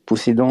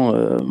possédants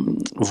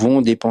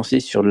vont dépenser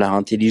sur de l'art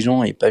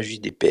intelligent et pas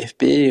juste des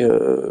PFP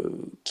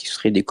qui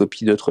seraient des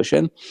copies d'autres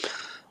chaînes?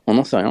 On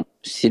n'en sait rien.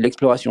 C'est de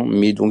l'exploration.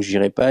 Mais donc,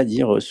 j'irai pas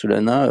dire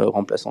Solana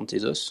remplaçant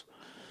Tezos.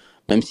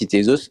 Même si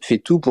Tezos fait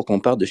tout pour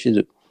qu'on parte de chez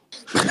eux.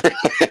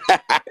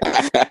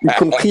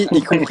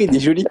 y compris des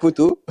jolis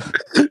poteaux.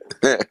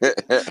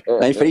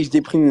 Il fallait que je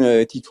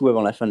déprime Titou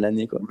avant la fin de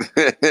l'année, quoi.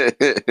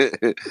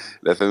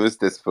 La fameuse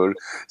Tezfall.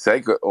 C'est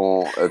vrai que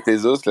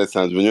Tezos, là,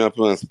 c'est devenu un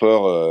peu un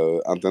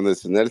sport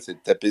international, c'est de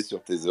taper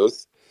sur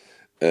Tezos.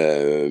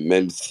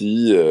 Même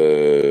si,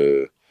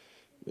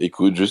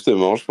 écoute,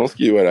 justement, je pense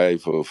qu'il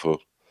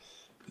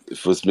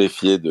faut se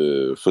méfier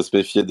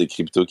des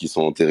cryptos qui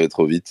sont enterrés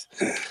trop vite.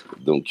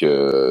 Donc,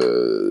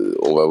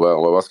 on va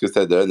voir ce que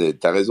ça donne. Et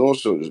t'as raison,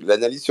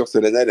 l'analyse sur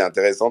Solana, elle est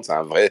intéressante. C'est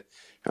un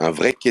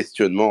vrai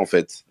questionnement, en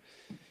fait.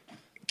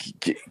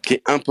 qui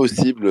est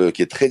impossible,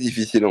 qui est très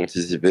difficile à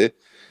anticiper.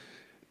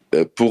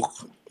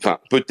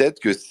 Peut-être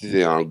que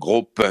c'est un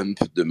gros pump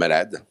de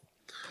malade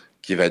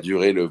qui va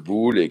durer le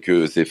boule et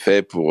que c'est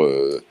fait pour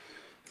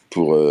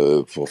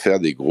faire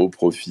des gros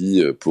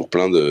profits pour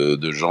plein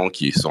de gens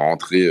qui sont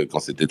rentrés quand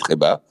c'était très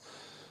bas.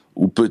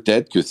 Ou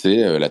peut-être que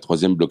c'est la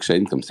troisième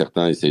blockchain, comme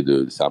certains essayent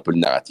de... C'est un peu le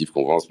narratif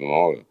qu'on voit en ce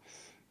moment.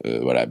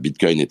 Voilà,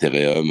 Bitcoin,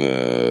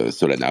 Ethereum,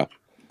 Solana.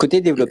 Côté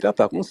développeur,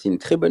 par contre, c'est une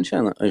très bonne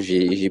chaîne.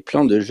 J'ai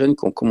plein de jeunes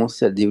qui ont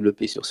commencé à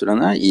développer sur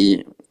Solana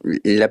et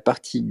la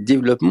partie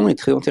développement est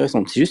très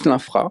intéressante. C'est juste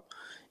l'infra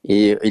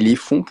et les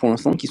fonds, pour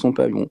l'instant, qui sont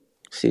pas bons.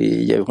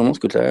 Il y a vraiment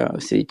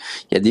il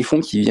y a des fonds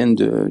qui viennent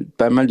de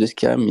pas mal de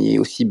scams et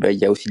aussi, il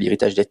y a aussi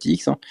l'héritage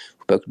d'ATX.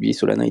 Faut pas oublier,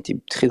 Solana a été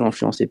très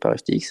influencé par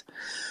FTX.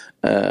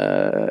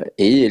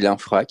 Et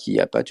l'infra qui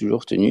a pas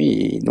toujours tenu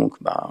et donc,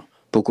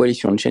 pourquoi aller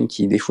sur une chaîne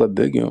qui, des fois,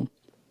 bug?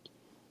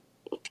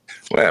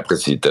 Ouais, après,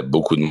 si tu as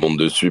beaucoup de monde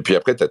dessus. Puis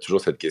après, tu as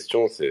toujours cette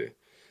question, c'est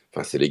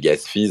les gas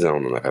fees, on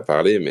n'en a pas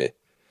parlé, mais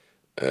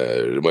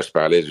moi, je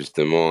parlais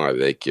justement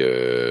avec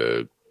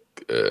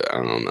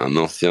un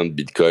ancien de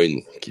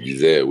Bitcoin qui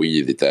disait, oui,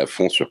 il était à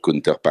fond sur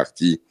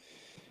Counterparty.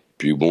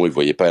 Puis bon, il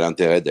voyait pas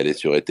l'intérêt d'aller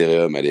sur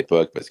Ethereum à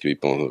l'époque parce qu'il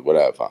pense,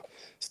 voilà,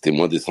 c'était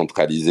moins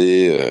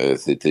décentralisé,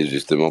 c'était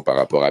justement par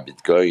rapport à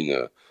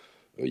Bitcoin,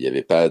 il n'y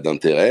avait pas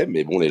d'intérêt,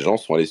 mais bon, les gens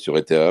sont allés sur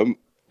Ethereum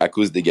à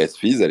cause des gas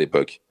fees à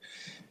l'époque.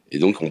 Et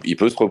donc, il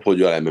peut se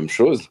reproduire la même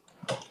chose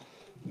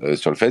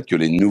sur le fait que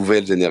les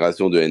nouvelles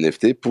générations de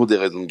NFT, pour des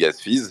raisons de gas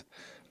fees,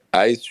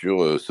 aillent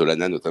sur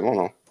Solana notamment,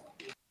 non?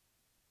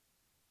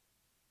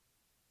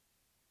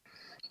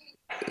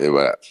 Et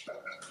voilà.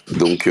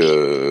 Donc,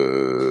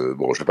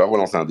 bon, je vais pas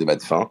relancer un débat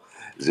de fin.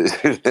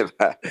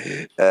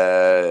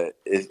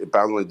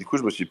 Pardon, et du coup,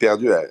 je me suis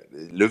perdu.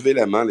 Levez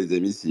la main, les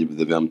amis, si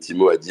vous avez un petit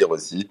mot à dire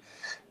aussi.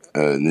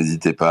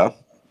 N'hésitez pas.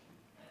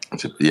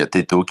 Il y a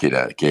Teto qui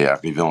est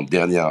arrivé en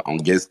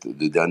guest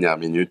de dernière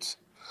minute.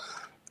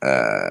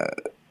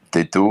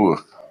 Teto,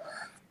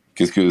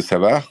 qu'est-ce que ça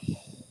va?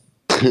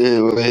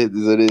 Ouais,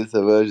 désolé,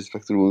 ça va,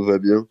 j'espère que tout le monde va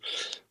bien.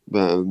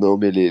 Ben non,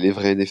 mais les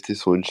vrais NFT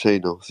sont on-chain,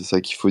 hein. C'est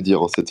ça qu'il faut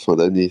dire en cette fin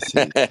d'année.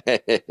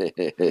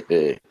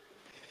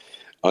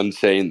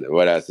 On-chain,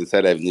 voilà, c'est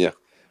ça l'avenir.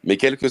 Mais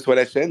quelle que soit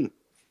la chaîne?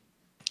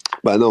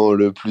 Bah non,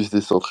 le plus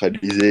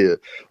décentralisé.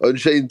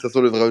 On-chain, de toute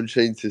façon, le vrai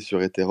on-chain, c'est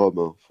sur Ethereum,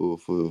 hein.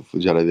 Faut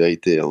dire la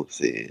vérité, hein.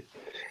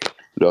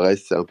 Le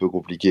reste, c'est un peu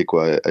compliqué,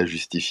 quoi, à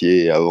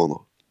justifier et à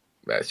vendre.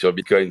 Bah, sur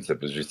Bitcoin, ça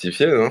peut se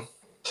justifier, non?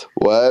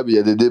 Ouais, mais il y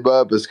a des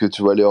débats parce que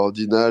tu vois, les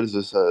ordinals,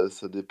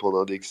 ça dépend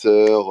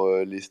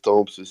d'indexeurs, les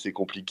stamps, c'est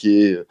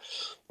compliqué.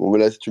 Bon, mais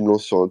là, si tu me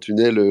lances sur un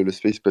tunnel, le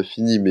space pas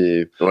fini,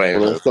 mais ouais,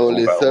 pour l'instant,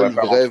 les seuls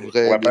vrais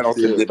on va pas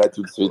lancer le débat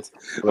tout de suite.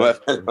 Ouais.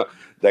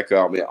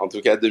 D'accord, mais en tout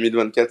cas,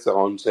 2024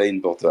 sera on-chain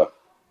pour toi.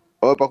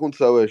 Oh, par contre,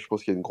 ça, ouais, je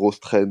pense qu'il y a une grosse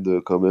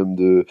trend quand même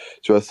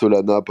tu vois,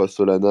 Solana, pas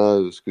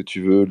Solana, ce que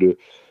tu veux.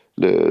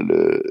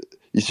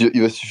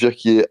 Il va suffire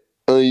qu'il y ait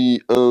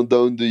un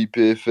down de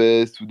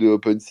IPFS ou de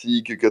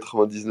OpenSea, que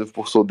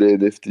 99% des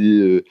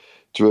NFT,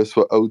 tu vois,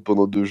 soient out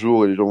pendant 2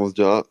 jours et les gens vont se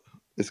dire, ah,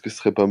 est-ce que ce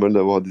serait pas mal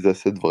d'avoir des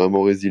assets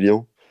vraiment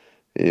résilients?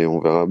 Et on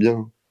verra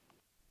bien.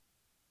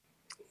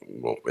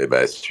 Bon, et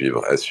à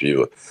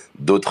suivre.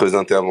 D'autres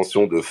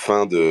interventions de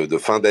fin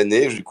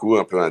d'année, du coup,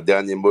 un peu un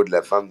dernier mot de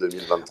la fin de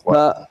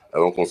 2023,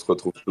 avant qu'on se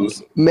retrouve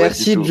tous.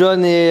 Merci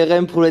John et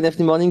Rem pour le NFT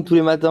Morning tous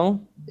les matins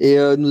et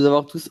de nous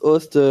avoir tous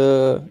host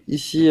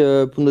ici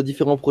pour nos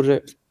différents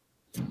projets.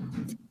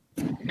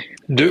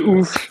 De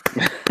ouf.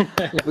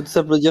 Il faut tous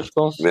applaudir, je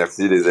pense.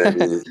 Merci les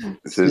amis,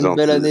 c'est gentil,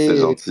 belle année. C'est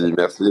gentil,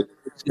 merci.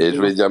 Et je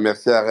voulais dire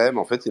merci à Rem.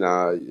 En fait,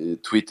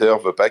 Twitter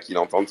veut pas qu'il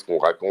entende ce qu'on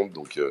raconte,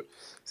 donc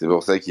c'est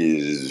pour ça que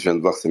je viens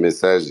de voir ses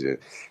messages,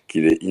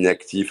 qu'il est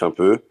inactif un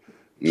peu.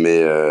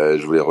 Mais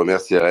je voulais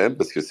remercier Rem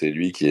parce que c'est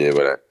lui qui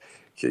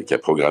a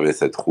programmé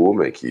cette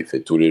room et qui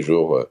fait tous les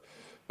jours,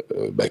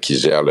 qui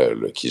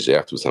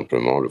gère tout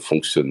simplement le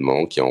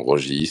fonctionnement, qui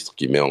enregistre,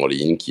 qui met en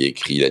ligne, qui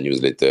écrit la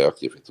newsletter,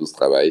 qui fait tout ce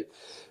travail.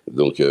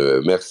 Donc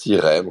merci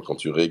Rem, quand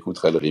tu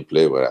réécouteras le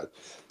replay, voilà,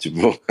 tu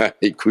pourras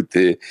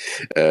écouter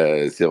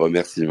ces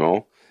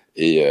remerciements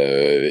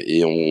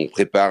et on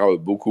prépare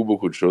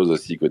beaucoup de choses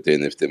aussi côté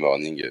NFT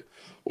Morning.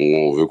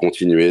 On veut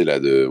continuer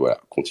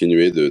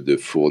de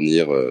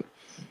fournir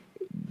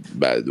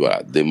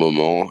des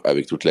moments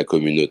avec toute la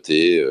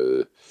communauté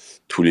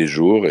tous les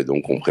jours, et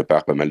donc on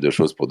prépare pas mal de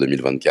choses pour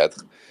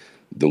 2024.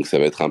 Donc ça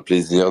va être un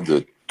plaisir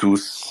de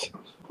tous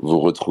vous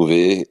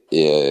retrouver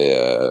et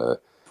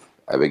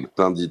avec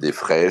plein d'idées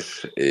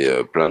fraîches et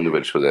plein de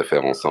nouvelles choses à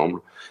faire ensemble.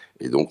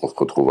 Et donc, on se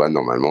retrouvera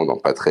normalement dans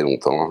pas très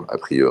longtemps, a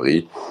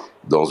priori,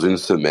 dans une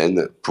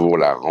semaine pour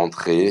la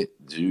rentrée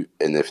du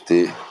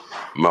NFT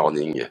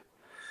Morning.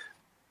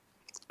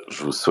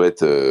 Je vous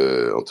souhaite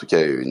en tout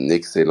cas une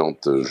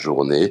excellente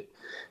journée,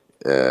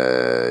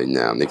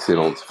 une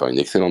excellente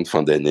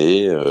fin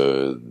d'année,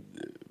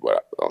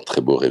 voilà, un très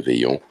beau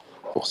réveillon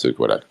pour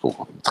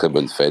pour une très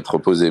bonne fête.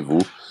 Reposez-vous,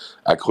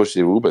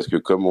 accrochez-vous, parce que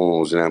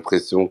j'ai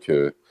l'impression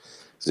que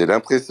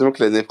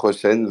l'année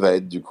prochaine va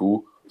être du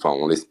coup enfin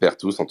on l'espère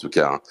tous en tout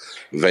cas, hein,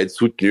 va être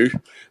soutenu.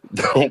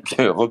 Donc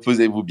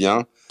reposez-vous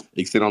bien,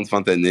 excellente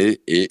fin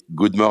d'année et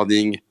good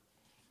morning.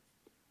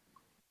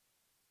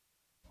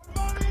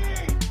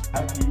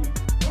 Happy